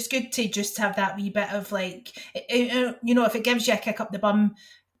it's good to just have that wee bit of like, if it gives you a kick up the bum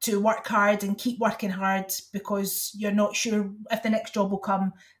to work hard and keep working hard because you're not sure if the next job will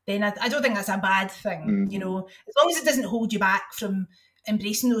come, then I don't think that's a bad thing, Mm, as long as it doesn't hold you back from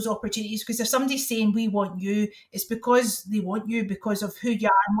embracing those opportunities. Because if somebody's saying we want you, it's because they want you because of who you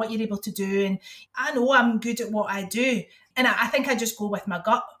are and what you're able to do. And I know I'm good at what I do, and I think I just go with my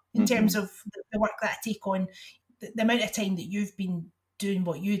gut in terms mhm. of the work that I take on, the amount of time that you've been doing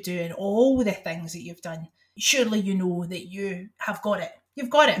what you do and all the things that you've done. Surely you know that you have got it. You've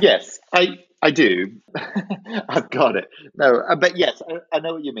got it. Yes, I do. I've got it. No, but yes, I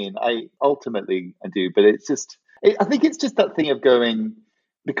know what you mean. I do, but I think it's just that thing of going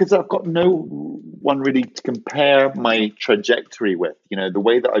because I've got no one really to compare my trajectory with. The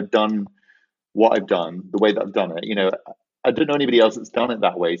way that I've done what I've done, the way that I've done it. I don't know anybody else that's done it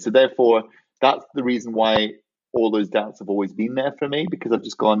that way. So therefore, that's the reason why all those doubts have always been there for me because I've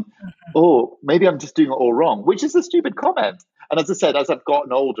just gone, oh, maybe I'm just doing it all wrong, which is a stupid comment. And as I said, as I've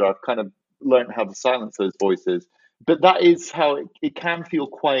gotten older, I've kind of learned how to silence those voices. But that is how it can feel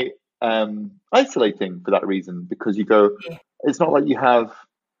quite isolating for that reason because you go, Yeah. it's not like you have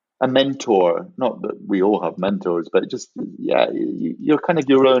a mentor. Not that we all have mentors, but just yeah, you're kind of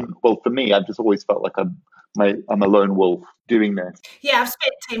your own. Well, for me, I've just always felt like I'm a lone wolf doing this. Yeah, I've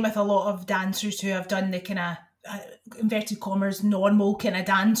spent time with a lot of dancers who have done the kind of inverted commas normal kind of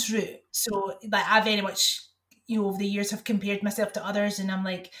dance route. So like I very much over the years have compared myself to others, and I'm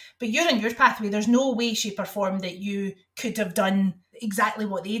like, but you're in your pathway. There's no way, shape, or form that you could have done exactly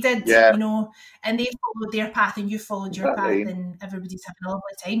what they did, Yeah, and they followed their path and you followed your path, exactly. and everybody's having a lovely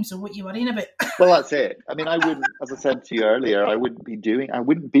time. So what are you worrying about? Well, that's it. I mean, I wouldn't, as I said to you earlier, I wouldn't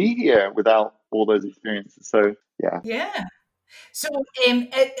be here without all those experiences. So yeah. Yeah. So,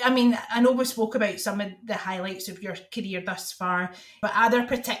 I mean, I know we spoke about some of the highlights of your career thus far, but are there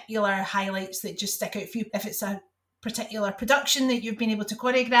particular highlights that just stick out for you? If it's a particular production that you've been able to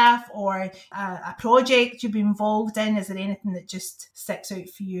choreograph or a project you've been involved in, is there anything that just sticks out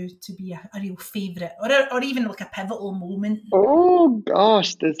for you to be a real favourite or even like a pivotal moment? Oh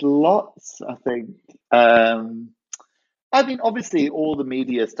gosh, there's lots. I think. I mean, obviously, all the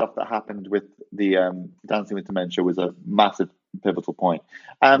media stuff that happened with the Dancing with Dementia was a massive pivotal point.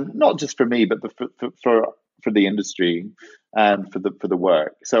 Not just for me, but for the industry. and for the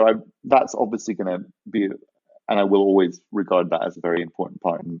work. So that's obviously going to be, and I will always regard that as a very important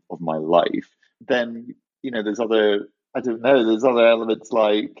part of my life. Then, there's other, I don't know, there's other elements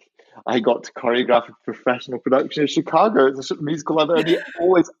like I got to choreograph a professional production of Chicago. It's a musical I've only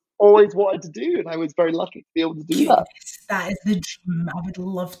always wanted to do, and I was very lucky to be able to do that. That is the dream. I would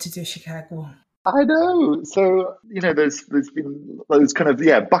love to do Chicago. I know. So, there's been those kind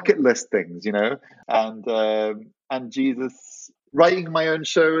of bucket list things, and Jesus, writing my own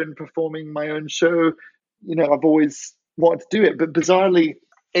show and performing my own show. I've always wanted to do it, but bizarrely,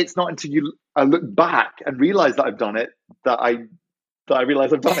 it's not until I look back and realize that I've done it that I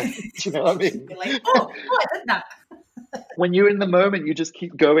realize I've done it. Do you know what I mean? You're like, oh, I did that. When you're in the moment, you just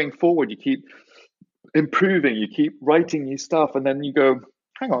keep going forward. You keep improving. You keep writing new stuff, and then you go,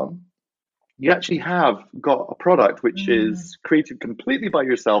 hang on. You actually have got a product which is created completely by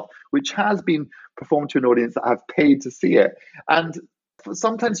yourself, which has been performed to an audience that have paid to see it. And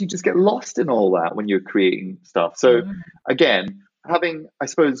sometimes you just get lost in all that when you're creating stuff. So again, having, I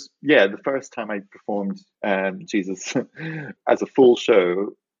suppose, the first time I performed Jesus as a full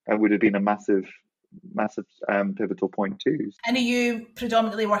show would have been a massive pivotal point too. And are you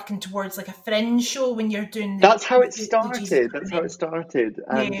predominantly working towards like a fringe show when you're doing That's how it started. That's how it started.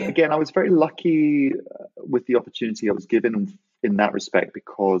 And again, I was very lucky with the opportunity I was given in that respect,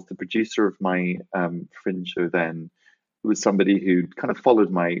 because the producer of my fringe show then was somebody who kind of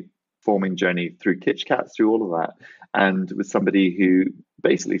followed my forming journey through Kitsch Cats, through all of that, and was somebody who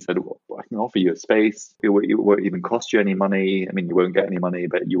basically said, well, I can offer you a space. It won't even cost you any money. I mean, you won't get any money,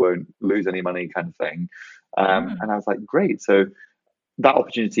 but you won't lose any money, kind of thing. And I was like, great. So that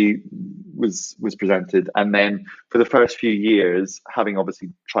opportunity was presented. And then for the first few years, having obviously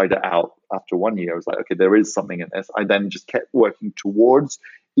tried it out after 1 year, I was like, okay, there is something in this. I then just kept working towards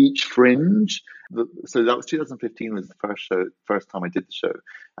each fringe. So that was 2015 was the first time I did the show.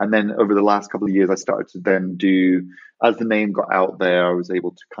 And then over the last couple of years, I started to then do, as the name got out there, I was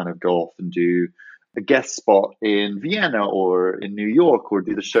able to kind of go off and do a guest spot in Vienna or in New York, or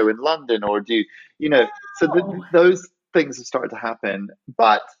do the show in London, or do, those things have started to happen.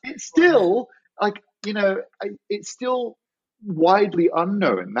 But it's still like, it's still widely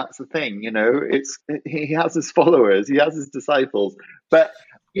unknown. That's the thing, he has his followers, he has his disciples, but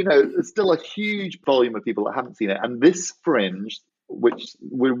there's still a huge volume of people that haven't seen it. And this fringe, which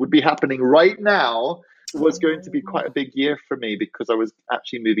would be happening right now, was going to be quite a big year for me, because I was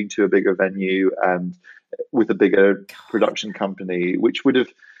actually moving to a bigger venue and with a bigger production company, which would have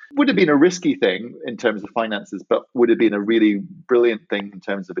been a risky thing in terms of finances, but would have been a really brilliant thing in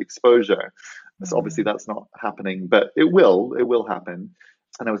terms of exposure. So obviously that's not happening, but it will happen.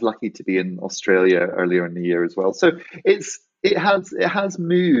 And I was lucky to be in Australia earlier in the year as well. So it has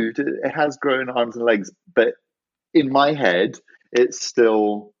moved, it has grown arms and legs, but in my head, it's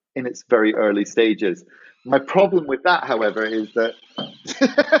still in its very early stages. My problem with that, however, is that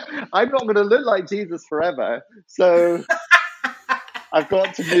I'm not going to look like Jesus forever. So I've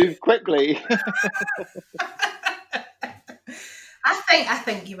got to move quickly. I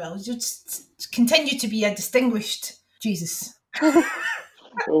think you will. You'll just continue to be a distinguished Jesus.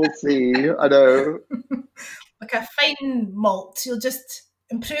 We'll see. I know. Like a fine malt. You'll just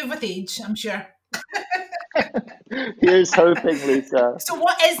improve with age, I'm sure. Here's hoping, Lisa. So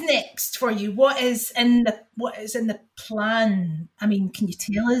what is next for you? What is in the plan? I mean, can you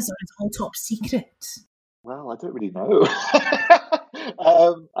tell us, or is it all top secret? Well, I don't really know.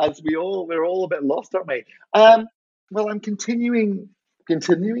 As we're all a bit lost, aren't we? Well, I'm continuing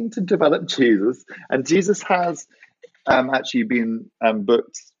to develop Jesus, and Jesus has actually been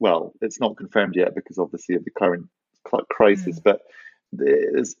booked. Well, it's not confirmed yet because obviously of the current crisis, but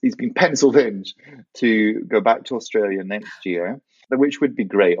he's been penciled in to go back to Australia next year, which would be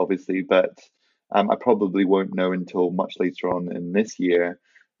great, obviously, but I probably won't know until much later on in this year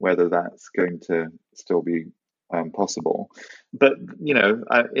whether that's going to still be possible. But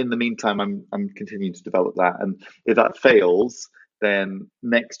in the meantime, I'm continuing to develop that, and if that fails, then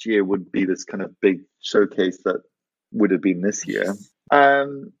next year would be this kind of big showcase that would have been this year.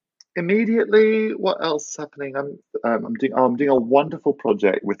 Immediately, what else is happening? I'm doing a wonderful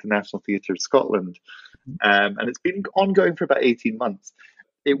project with the National Theatre of Scotland, and it's been ongoing for about 18 months.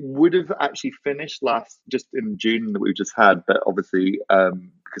 It would have actually finished just in June that we've just had, but obviously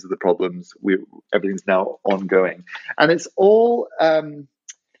because of the problems, everything's now ongoing, and it's all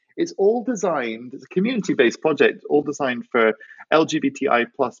designed. It's a community-based project, all designed for LGBTI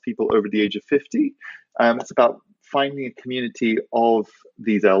plus people over the age of 50. It's about finding a community of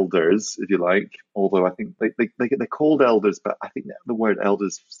these elders, if you like, although I think they're called elders, but I think the word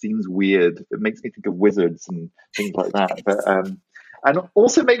elders seems weird. It makes me think of wizards and things like that. But and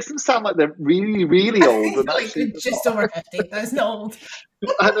also makes them sound like they're really, really old. And like actually, just over 50. That's not old.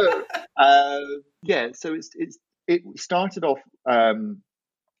 I know. Yeah, so it started off.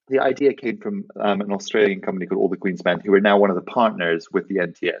 The idea came from an Australian company called All the Queen's Men, who are now one of the partners with the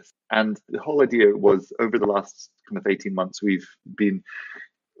NTS. And the whole idea was, over the last kind of 18 months, we've been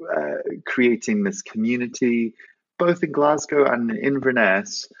creating this community, both in Glasgow and in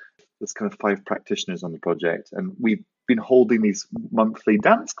Inverness. There's kind of 5 practitioners on the project, and we've been holding these monthly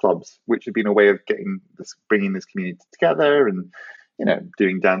dance clubs, which have been a way of bringing this community together and,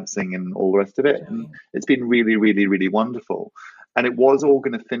 doing dancing and all the rest of it. And it's been really, really, really wonderful. And it was all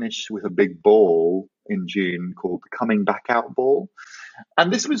going to finish with a big ball in June called the Coming Back Out Ball.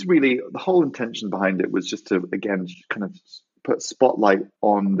 And this was really, the whole intention behind it was just to, again, kind of put a spotlight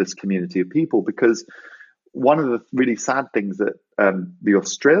on this community of people, because one of the really sad things that the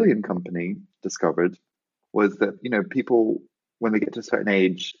Australian company discovered was that, people, when they get to a certain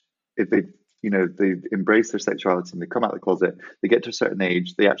age, if they embrace their sexuality and they come out of the closet, they get to a certain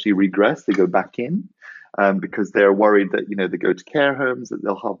age, they actually regress, they go back in. Because they're worried that, they go to care homes, that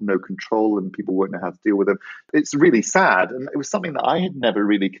they'll have no control and people won't know how to deal with them. It's really sad. And it was something that I had never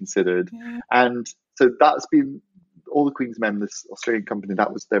really considered. Yeah. And so that's been All the Queen's Men, this Australian company,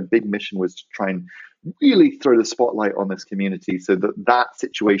 that was their big mission, was to try and really throw the spotlight on this community so that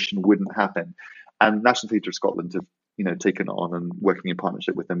situation wouldn't happen. And National Theatre Scotland have, taken it on and working in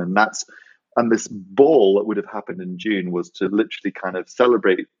partnership with them. And this ball that would have happened in June was to literally kind of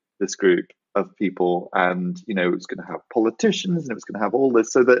celebrate this group of people, and it was going to have politicians and it was going to have all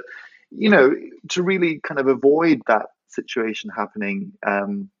this, so that to really kind of avoid that situation happening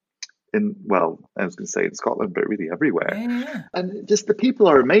I was going to say in Scotland, but really everywhere. Yeah. And just the people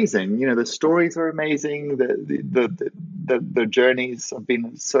are amazing. The stories are amazing. The journeys have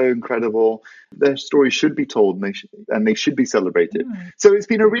been so incredible. Their stories should be told, and they should be celebrated. So it's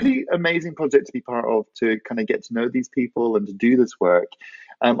been a really amazing project to be part of, to kind of get to know these people and to do this work.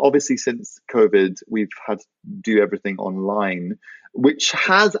 Obviously, since COVID, we've had to do everything online, which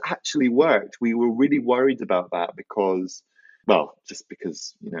has actually worked. We were really worried about that because,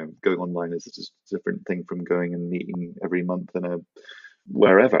 going online is just a different thing from going and meeting every month in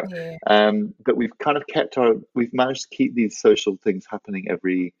wherever. Yeah. But we've kind of we've managed to keep these social things happening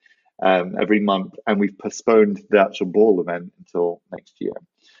every month, and we've postponed the actual ball event until next year.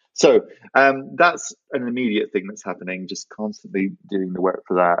 So that's an immediate thing that's happening, just constantly doing the work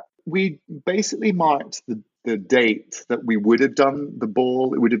for that. We basically marked the date that we would have done the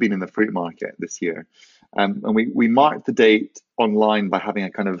ball. It would have been in the fruit market this year. And we marked the date online by having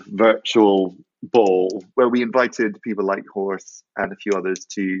a kind of virtual ball where we invited people like Horse and a few others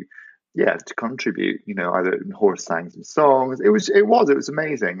to contribute, either Horse sang some songs. It was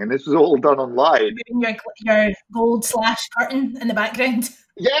amazing. And this was all done online. Your gold / curtain in the background.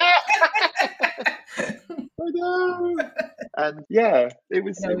 Yeah. I know. And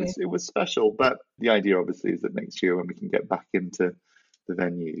it was special. But the idea obviously is that next year, when we can get back into the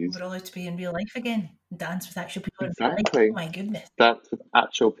venues, we're allowed to be in real life again and dance with actual people. Exactly. Oh my goodness. That's with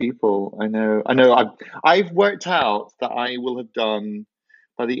actual people. I know. I've worked out that I will have done,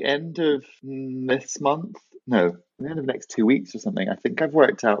 by the end of this month, the end of the next 2 weeks or something, I think I've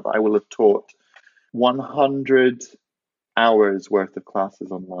worked out that I will have taught 100 hours worth of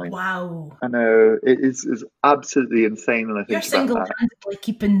classes online. Wow. I know. It is absolutely insane. And I think you're single-handedly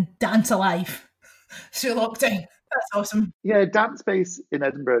keeping dance alive through lockdown. That's awesome. Yeah, Dance Space in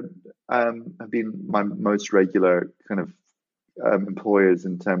Edinburgh have been my most regular kind of employers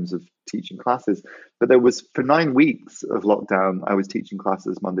in terms of teaching classes. But there was, for 9 weeks of lockdown, I was teaching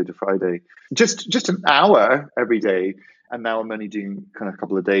classes Monday to Friday, just an hour every day. And now I'm only doing kind of a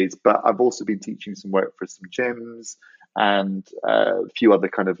couple of days. But I've also been teaching some work for some gyms and a few other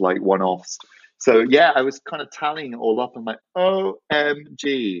kind of like one-offs. So yeah, I was kind of tallying it all up. I'm like,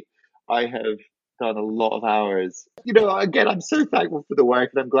 OMG, I have done a lot of hours. Again, I'm so thankful for the work,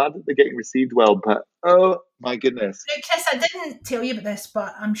 and I'm glad that they're getting received well, but oh my goodness. Now, Chris, I didn't tell you about this,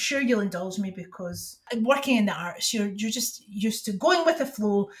 but I'm sure you'll indulge me, because working in the arts, you're just used to going with the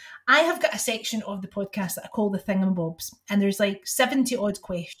flow. I have got a section of the podcast that I call the Thingamabobs, and there's like 70 odd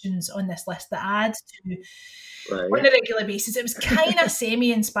questions on this list that I add to on a regular basis. It was kind of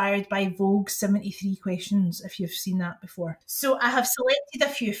semi-inspired by Vogue's 73 questions, if you've seen that before. So I have selected a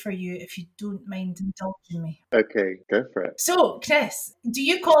few for you, if you don't mind indulging me. Okay, go for it. So, Chris, do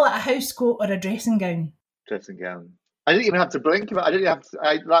you call it a house coat or a dressing gown? Dressing gown. I didn't even have to blink. I didn't have to.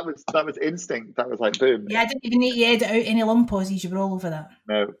 That was instinct. That was like boom. Yeah, I didn't even need to edit out any long pauses. You were all over that.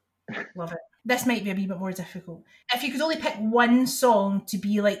 No. Love it. This might be a wee bit more difficult. If you could only pick one song to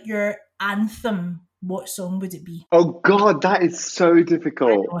be like your anthem, what song would it be? Oh God, that is so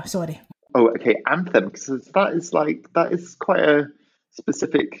difficult. Oh, sorry. Oh, okay, anthem, because that is quite a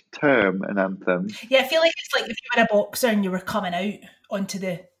specific term, an anthem. Yeah, I feel like it's like if you were a boxer and you were coming out onto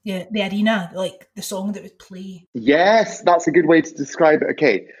the arena, like the song that would play. Yes, that's a good way to describe it.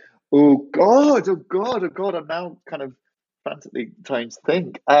 Okay. Oh God, oh God, oh God. I'm now kind of frantically trying to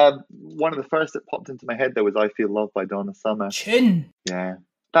think. One of the first that popped into my head there was "I Feel Loved" by Donna Summer. Tune. Yeah,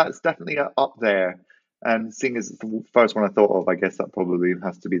 that's definitely up there. And seeing as it's the first one I thought of, I guess that probably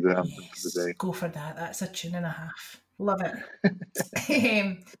has to be the anthem for the day. Go for that. That's a tune and a half. Love it.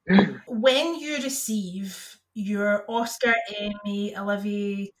 When you receive your Oscar, Emmy,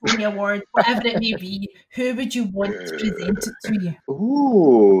 Olivia, Tony Award, whatever it may be, who would you want to present it to you?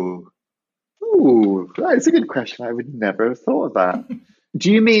 Ooh, that's a good question. I would never have thought of that. Do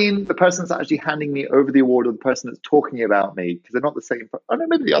you mean the person that's actually handing me over the award or the person that's talking about me? Because they're not the same. Oh no,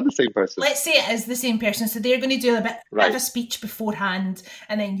 maybe they are the same person. Let's say it is the same person. So they're going to do a bit of a speech beforehand,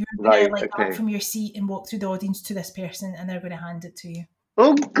 and then you're going to get up from your seat and walk through the audience to this person, and they're going to hand it to you.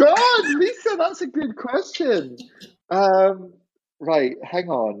 Oh God, Lisa, that's a good question. Right, hang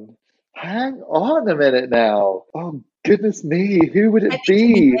on a minute now. Oh goodness me, who would it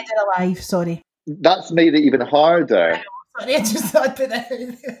be? Dead or alive, sorry. That's made it even harder. Sorry, I just thought I'd put that out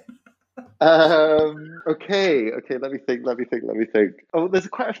there. Okay, let me think. Oh, there's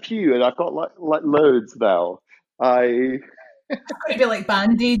quite a few, and I've got like loads now. It's going to be like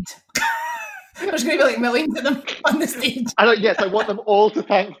Band-Aid. There's going to be like millions of them on the stage. Yes, I want them all to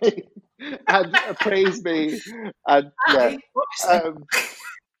thank me and praise me. And yeah.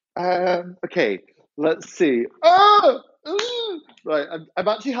 Okay, let's see. Right,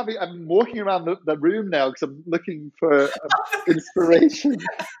 I'm walking around the room now because I'm looking for inspiration.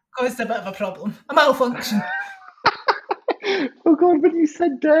 Caused a bit of a problem, a malfunction. Oh God, when you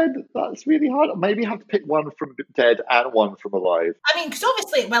said dead, that's really hard. Maybe I have to pick one from dead and one from alive. I mean, because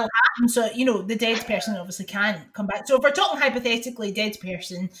obviously it will happen, so, the dead person obviously can't come back. So if we're talking hypothetically dead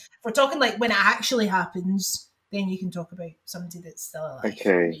person, if we're talking like when it actually happens, then you can talk about somebody that's still alive.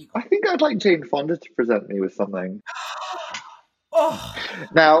 Okay. I think I'd like Jane Fonda to present me with something. Oh,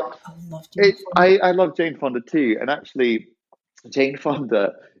 now, I love Jane Fonda too. And actually, Jane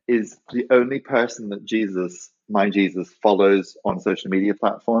Fonda is the only person that my Jesus, follows on social media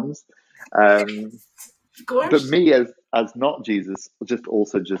platforms. Of course. But me, as not Jesus, just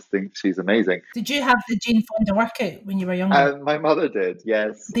think she's amazing. Did you have the Jane Fonda workout when you were younger? My mother did,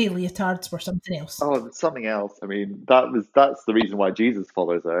 yes. The leotards were something else. Oh, something else. I mean, that's the reason why Jesus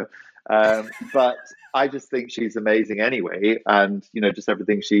follows her. But I just think she's amazing anyway, and just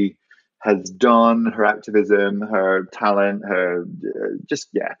everything she has done, her activism, her talent, her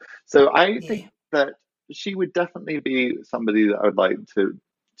So I think that she would definitely be somebody that I would like to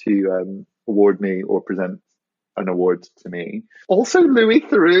award me or present an award to me. Also, Louis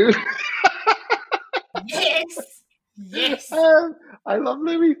Theroux. Yes. I love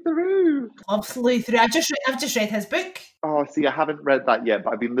Louis Theroux. Loves Louis Theroux. I've just read his book. Oh, see, I haven't read that yet,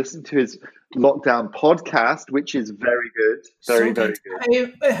 but I've been listening to his lockdown podcast, which is very good. Very good.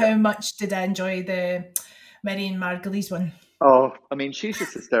 How much did I enjoy the Miriam Margolyes one? Oh, I mean, she's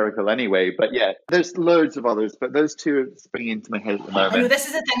just hysterical anyway. But yeah, there's loads of others, but those two are springing into my head at the moment. I know this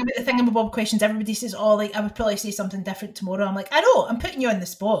is the thing about the thingamabob questions. Everybody says, "Oh, like I would probably say something different tomorrow." I'm like, I know, I'm putting you on the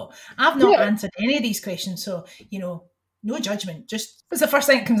spot. I've not answered any of these questions, so no judgment. Just it's the first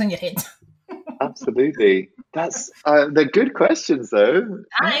thing that comes in your head. Absolutely, that's they're good questions though.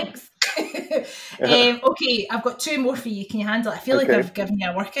 Thanks. Okay, I've got two more for you. Can you handle it? I feel like I've given you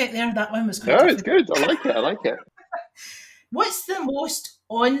a workout there. That one was quite it's good. I like it. What's the most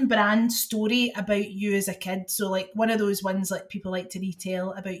on-brand story about you as a kid? So, like one of those ones like people like to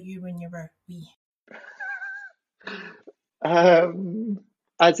retell about you when you were wee.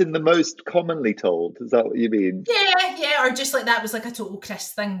 As in the most commonly told. Is that what you mean? Yeah, or just like that was like a total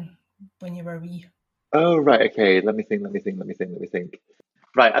Chris thing when you were wee. Oh right, okay. Let me think.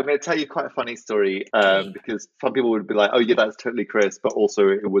 Right, I'm going to tell you quite a funny story because some people would be like, "Oh yeah, that's totally Chris," but also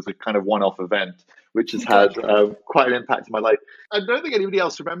it was a kind of one-off event which has had quite an impact in my life. I don't think anybody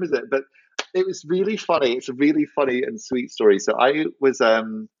else remembers it, but it was really funny. It's a really funny and sweet story. So I was,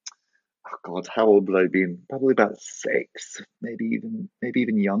 oh God, how old would I have been? Probably about 6, maybe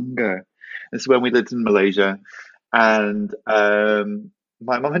even younger. This is when we lived in Malaysia, and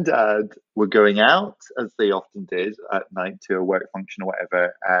my mum and dad were going out, as they often did, at night to a work function or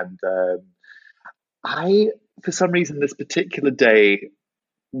whatever. And for some reason, this particular day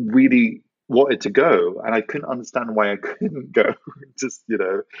really wanted to go, and I couldn't understand why I couldn't go. just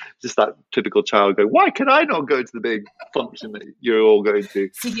that typical child going, why can I not go to the big function that you're all going to,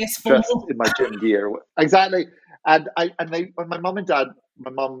 dressed in my gym gear? Exactly. And my mum and dad, my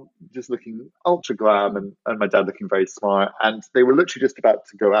mum just looking ultra glam, and my dad looking very smart, and they were literally just about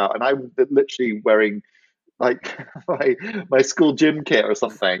to go out, and I'm literally wearing like my school gym kit or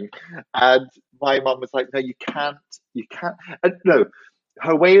something, and my mum was like, no, you can't, and no,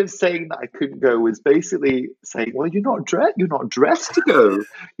 her way of saying that I couldn't go was basically saying, well, you're not dressed to go.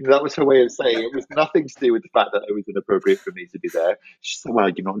 That was her way of saying it. It was nothing to do with the fact that it was inappropriate for me to be there. She said, well,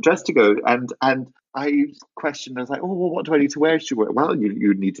 you're not dressed to go. And I questioned, I was like, oh, well, what do I need to wear? She went, well,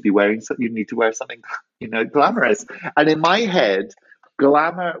 you need to wear something, glamorous. And in my head,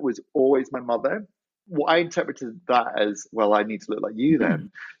 glamour was always my mother. What I interpreted that as, well, I need to look like you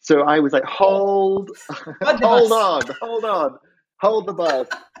then. So I was like, hold the bus.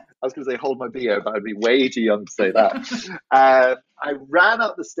 I was going to say hold my beer, but I'd be way too young to say that. I ran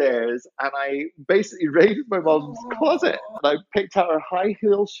up the stairs and I basically raided my mom's closet, and I picked out her high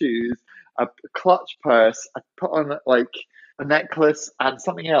heel shoes, a clutch purse. I put on like a necklace and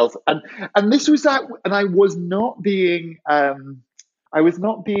something else, and this was that. And I was not being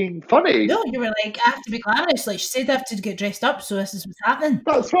funny. No, you were like, I have to be glamorous. Like she said, I have to get dressed up, so this is what's happening.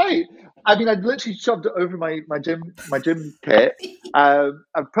 That's right. I mean, I'd literally shoved it over my gym kit. I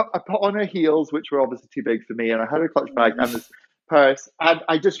put on her heels, which were obviously too big for me, and I had a clutch bag and this purse, and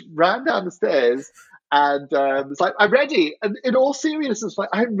I just ran down the stairs and was like, I'm ready. And in all seriousness, like,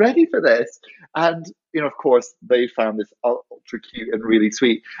 I'm ready for this. And of course, they found this ultra cute and really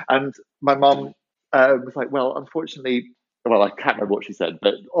sweet. And my mum was like, well, unfortunately. Well, I can't remember what she said,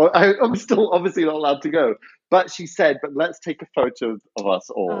 but I'm still obviously not allowed to go. But she said, but let's take a photo of us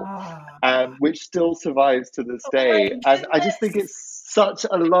all, which still survives to this day. And I just think it's such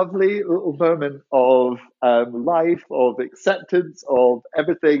a lovely little moment of life, of acceptance, of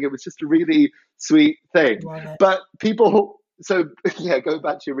everything. It was just a really sweet thing. But people, so yeah, going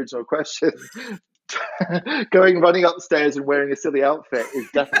back to your original question, running upstairs and wearing a silly outfit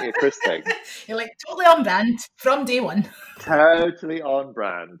is definitely a Chris thing. You're like totally on brand from day one. Totally on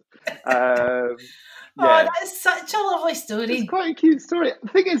brand. Oh, that is such a lovely story. It's quite a cute story. The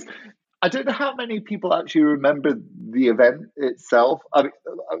thing is, I don't know how many people actually remember the event itself. I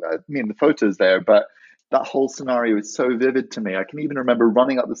mean the photos there, but that whole scenario is so vivid to me. I can even remember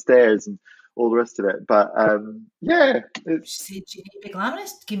running up the stairs and all the rest of it. But yeah. She said, you need to be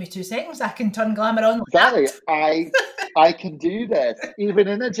glamorous. Give me 2 seconds. I can turn glamour on. Exactly. I can do this, even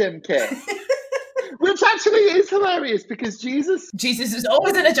in a gym kit. Which actually is hilarious because Jesus is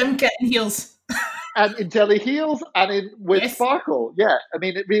always in a gym kit and heels. And in jelly heels and with sparkle. Yeah. I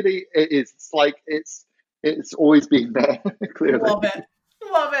mean, it is. It's like it's always been there, clearly. Love it.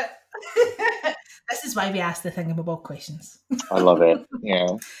 This is why we ask the thingamabob questions. I love it. Yeah.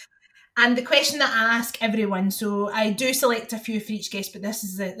 And the question that I ask everyone, so I do select a few for each guest, but this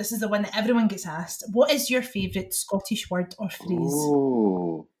is the one that everyone gets asked. What is your favourite Scottish word or phrase?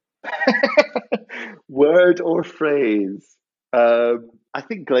 Ooh. Word or phrase? I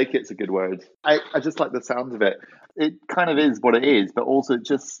think glaikit's a good word. I just like the sound of it. It kind of is what it is, but also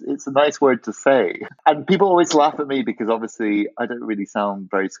it's a nice word to say. And people always laugh at me because obviously I don't really sound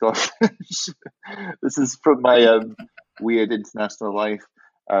very Scottish. This is from my weird international life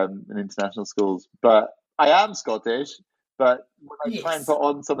in international schools. But I am Scottish. But when I try and put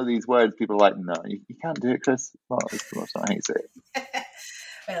on some of these words, people are like, no, you can't do it, Chris. That's not how you say it.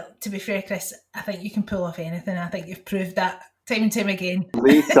 Well, to be fair, Chris, I think you can pull off anything. I think you've proved that time and time again.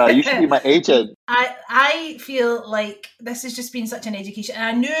 Lisa, you should be my agent. I feel like this has just been such an education.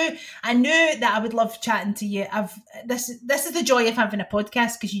 And I knew that I would love chatting to you. This is the joy of having a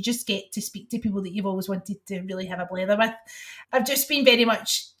podcast, because you just get to speak to people that you've always wanted to really have a blather with. I've just been very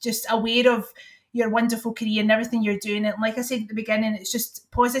much just aware of your wonderful career and everything you're doing. And like I said at the beginning, it's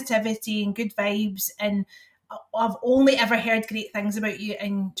just positivity and good vibes, and I've only ever heard great things about you,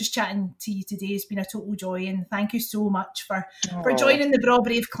 and just chatting to you today has been a total joy. And thank you so much for joining the Bra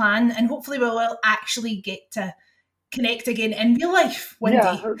Brave clan, and hopefully we'll actually get to connect again in real life one day.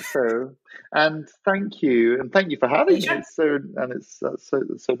 I hope so. And thank you for having me. It's so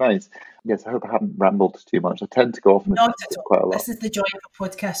nice. Yes, I hope I haven't rambled too much. I tend to go off not at all. Quite a lot. This is the joy of a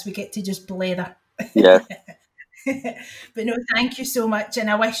podcast. We get to just blather. Yeah. But no, thank you so much, and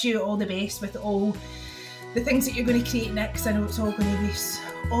I wish you all the best with all the things that you're going to create next. I know it's all going to be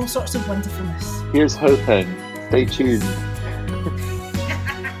all sorts of wonderfulness. Here's hoping. Stay tuned.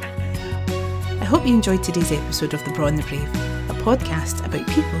 I hope you enjoyed today's episode of The Bra and the Brave, a podcast about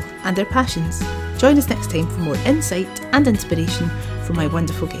people and their passions. Join us next time for more insight and inspiration from my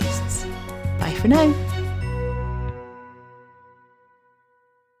wonderful guests. Bye for now.